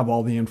want you to have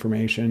all the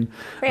information.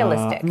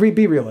 Realistic.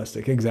 Be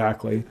realistic,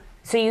 exactly.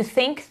 So you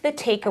think the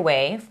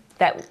takeaway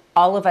that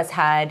all of us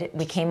had,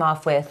 we came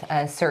off with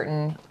a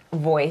certain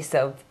voice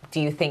of,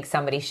 do you think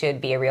somebody should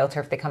be a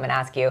realtor if they come and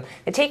ask you?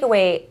 The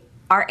takeaway,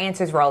 our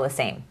answers were all the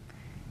same.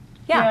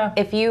 Yeah.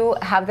 If you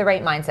have the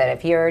right mindset,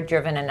 if you're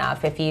driven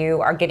enough, if you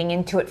are getting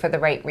into it for the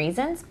right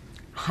reasons,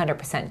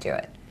 100% do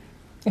it.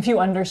 If you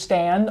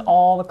understand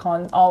all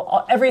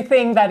the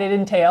everything that it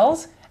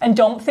entails, and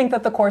don't think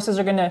that the courses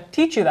are going to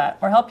teach you that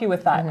or help you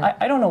with that.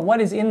 Mm-hmm. I don't know what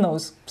is in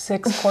those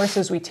 6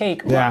 courses we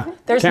take. Yeah.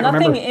 There's Can't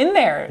nothing remember. in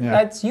there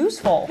that's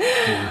useful.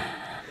 Yeah.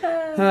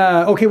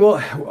 Okay,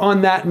 well,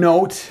 on that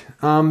note,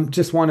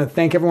 just want to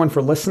thank everyone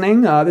for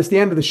listening. This is the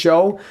end of the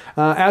show.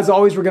 As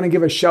always, we're going to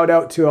give a shout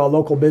out to a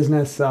local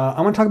business. I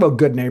want to talk about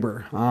Good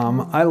Neighbor.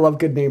 I love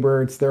Good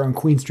Neighbor. It's there on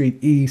Queen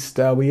Street East.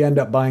 We end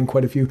up buying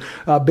quite a few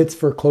bits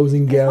for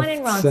closing gifts. One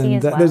in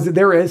Roncy as well.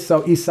 There is,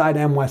 so East Side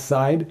and West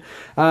Side.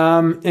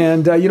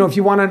 If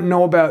you want to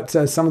know about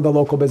some of the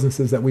local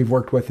businesses that we've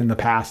worked with in the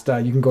past,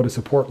 you can go to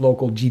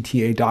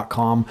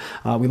supportlocalgta.com.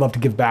 We love to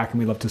give back and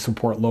we love to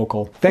support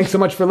local. Thanks so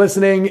much for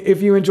listening.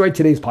 If you enjoyed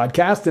today's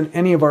podcast and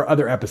any of our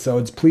other episodes,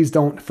 please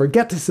don't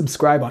forget to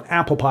subscribe on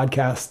Apple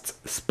Podcasts,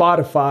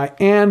 Spotify,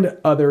 and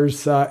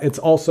others. It's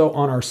also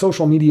on our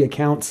social media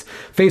accounts.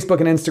 Facebook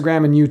and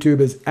Instagram and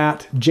YouTube is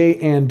at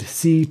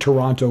J&C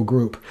Toronto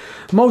Group.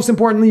 Most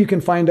importantly, you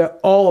can find out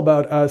all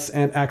about us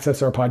and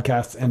access our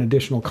podcasts and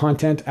additional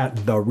content at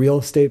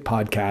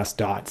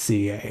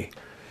therealestatepodcast.ca.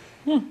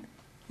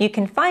 You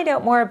can find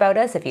out more about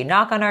us if you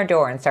knock on our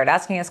door and start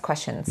asking us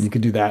questions. You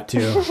could do that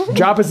too.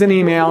 Drop us an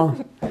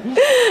email.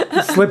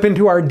 Slip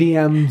into our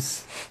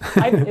DMs.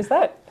 I don't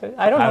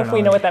know if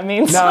we know what that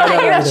means. No,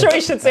 I'm not sure we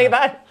should say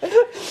that.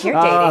 You're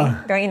dating.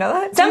 Don't you know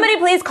that? Somebody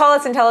please call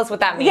us and tell us what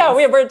that means. Yeah,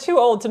 we're too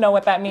old to know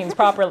what that means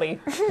properly.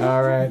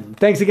 All right.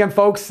 Thanks again,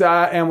 folks,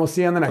 and we'll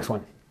see you on the next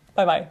one.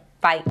 Bye-bye.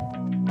 Bye.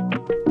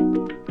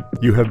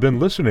 You have been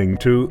listening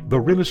to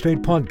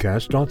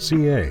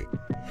therealestatepodcast.ca.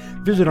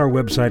 Visit our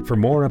website for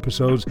more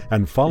episodes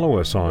and follow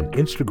us on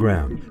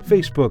Instagram,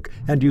 Facebook,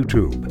 and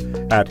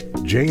YouTube at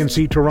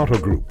J&C Toronto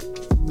Group.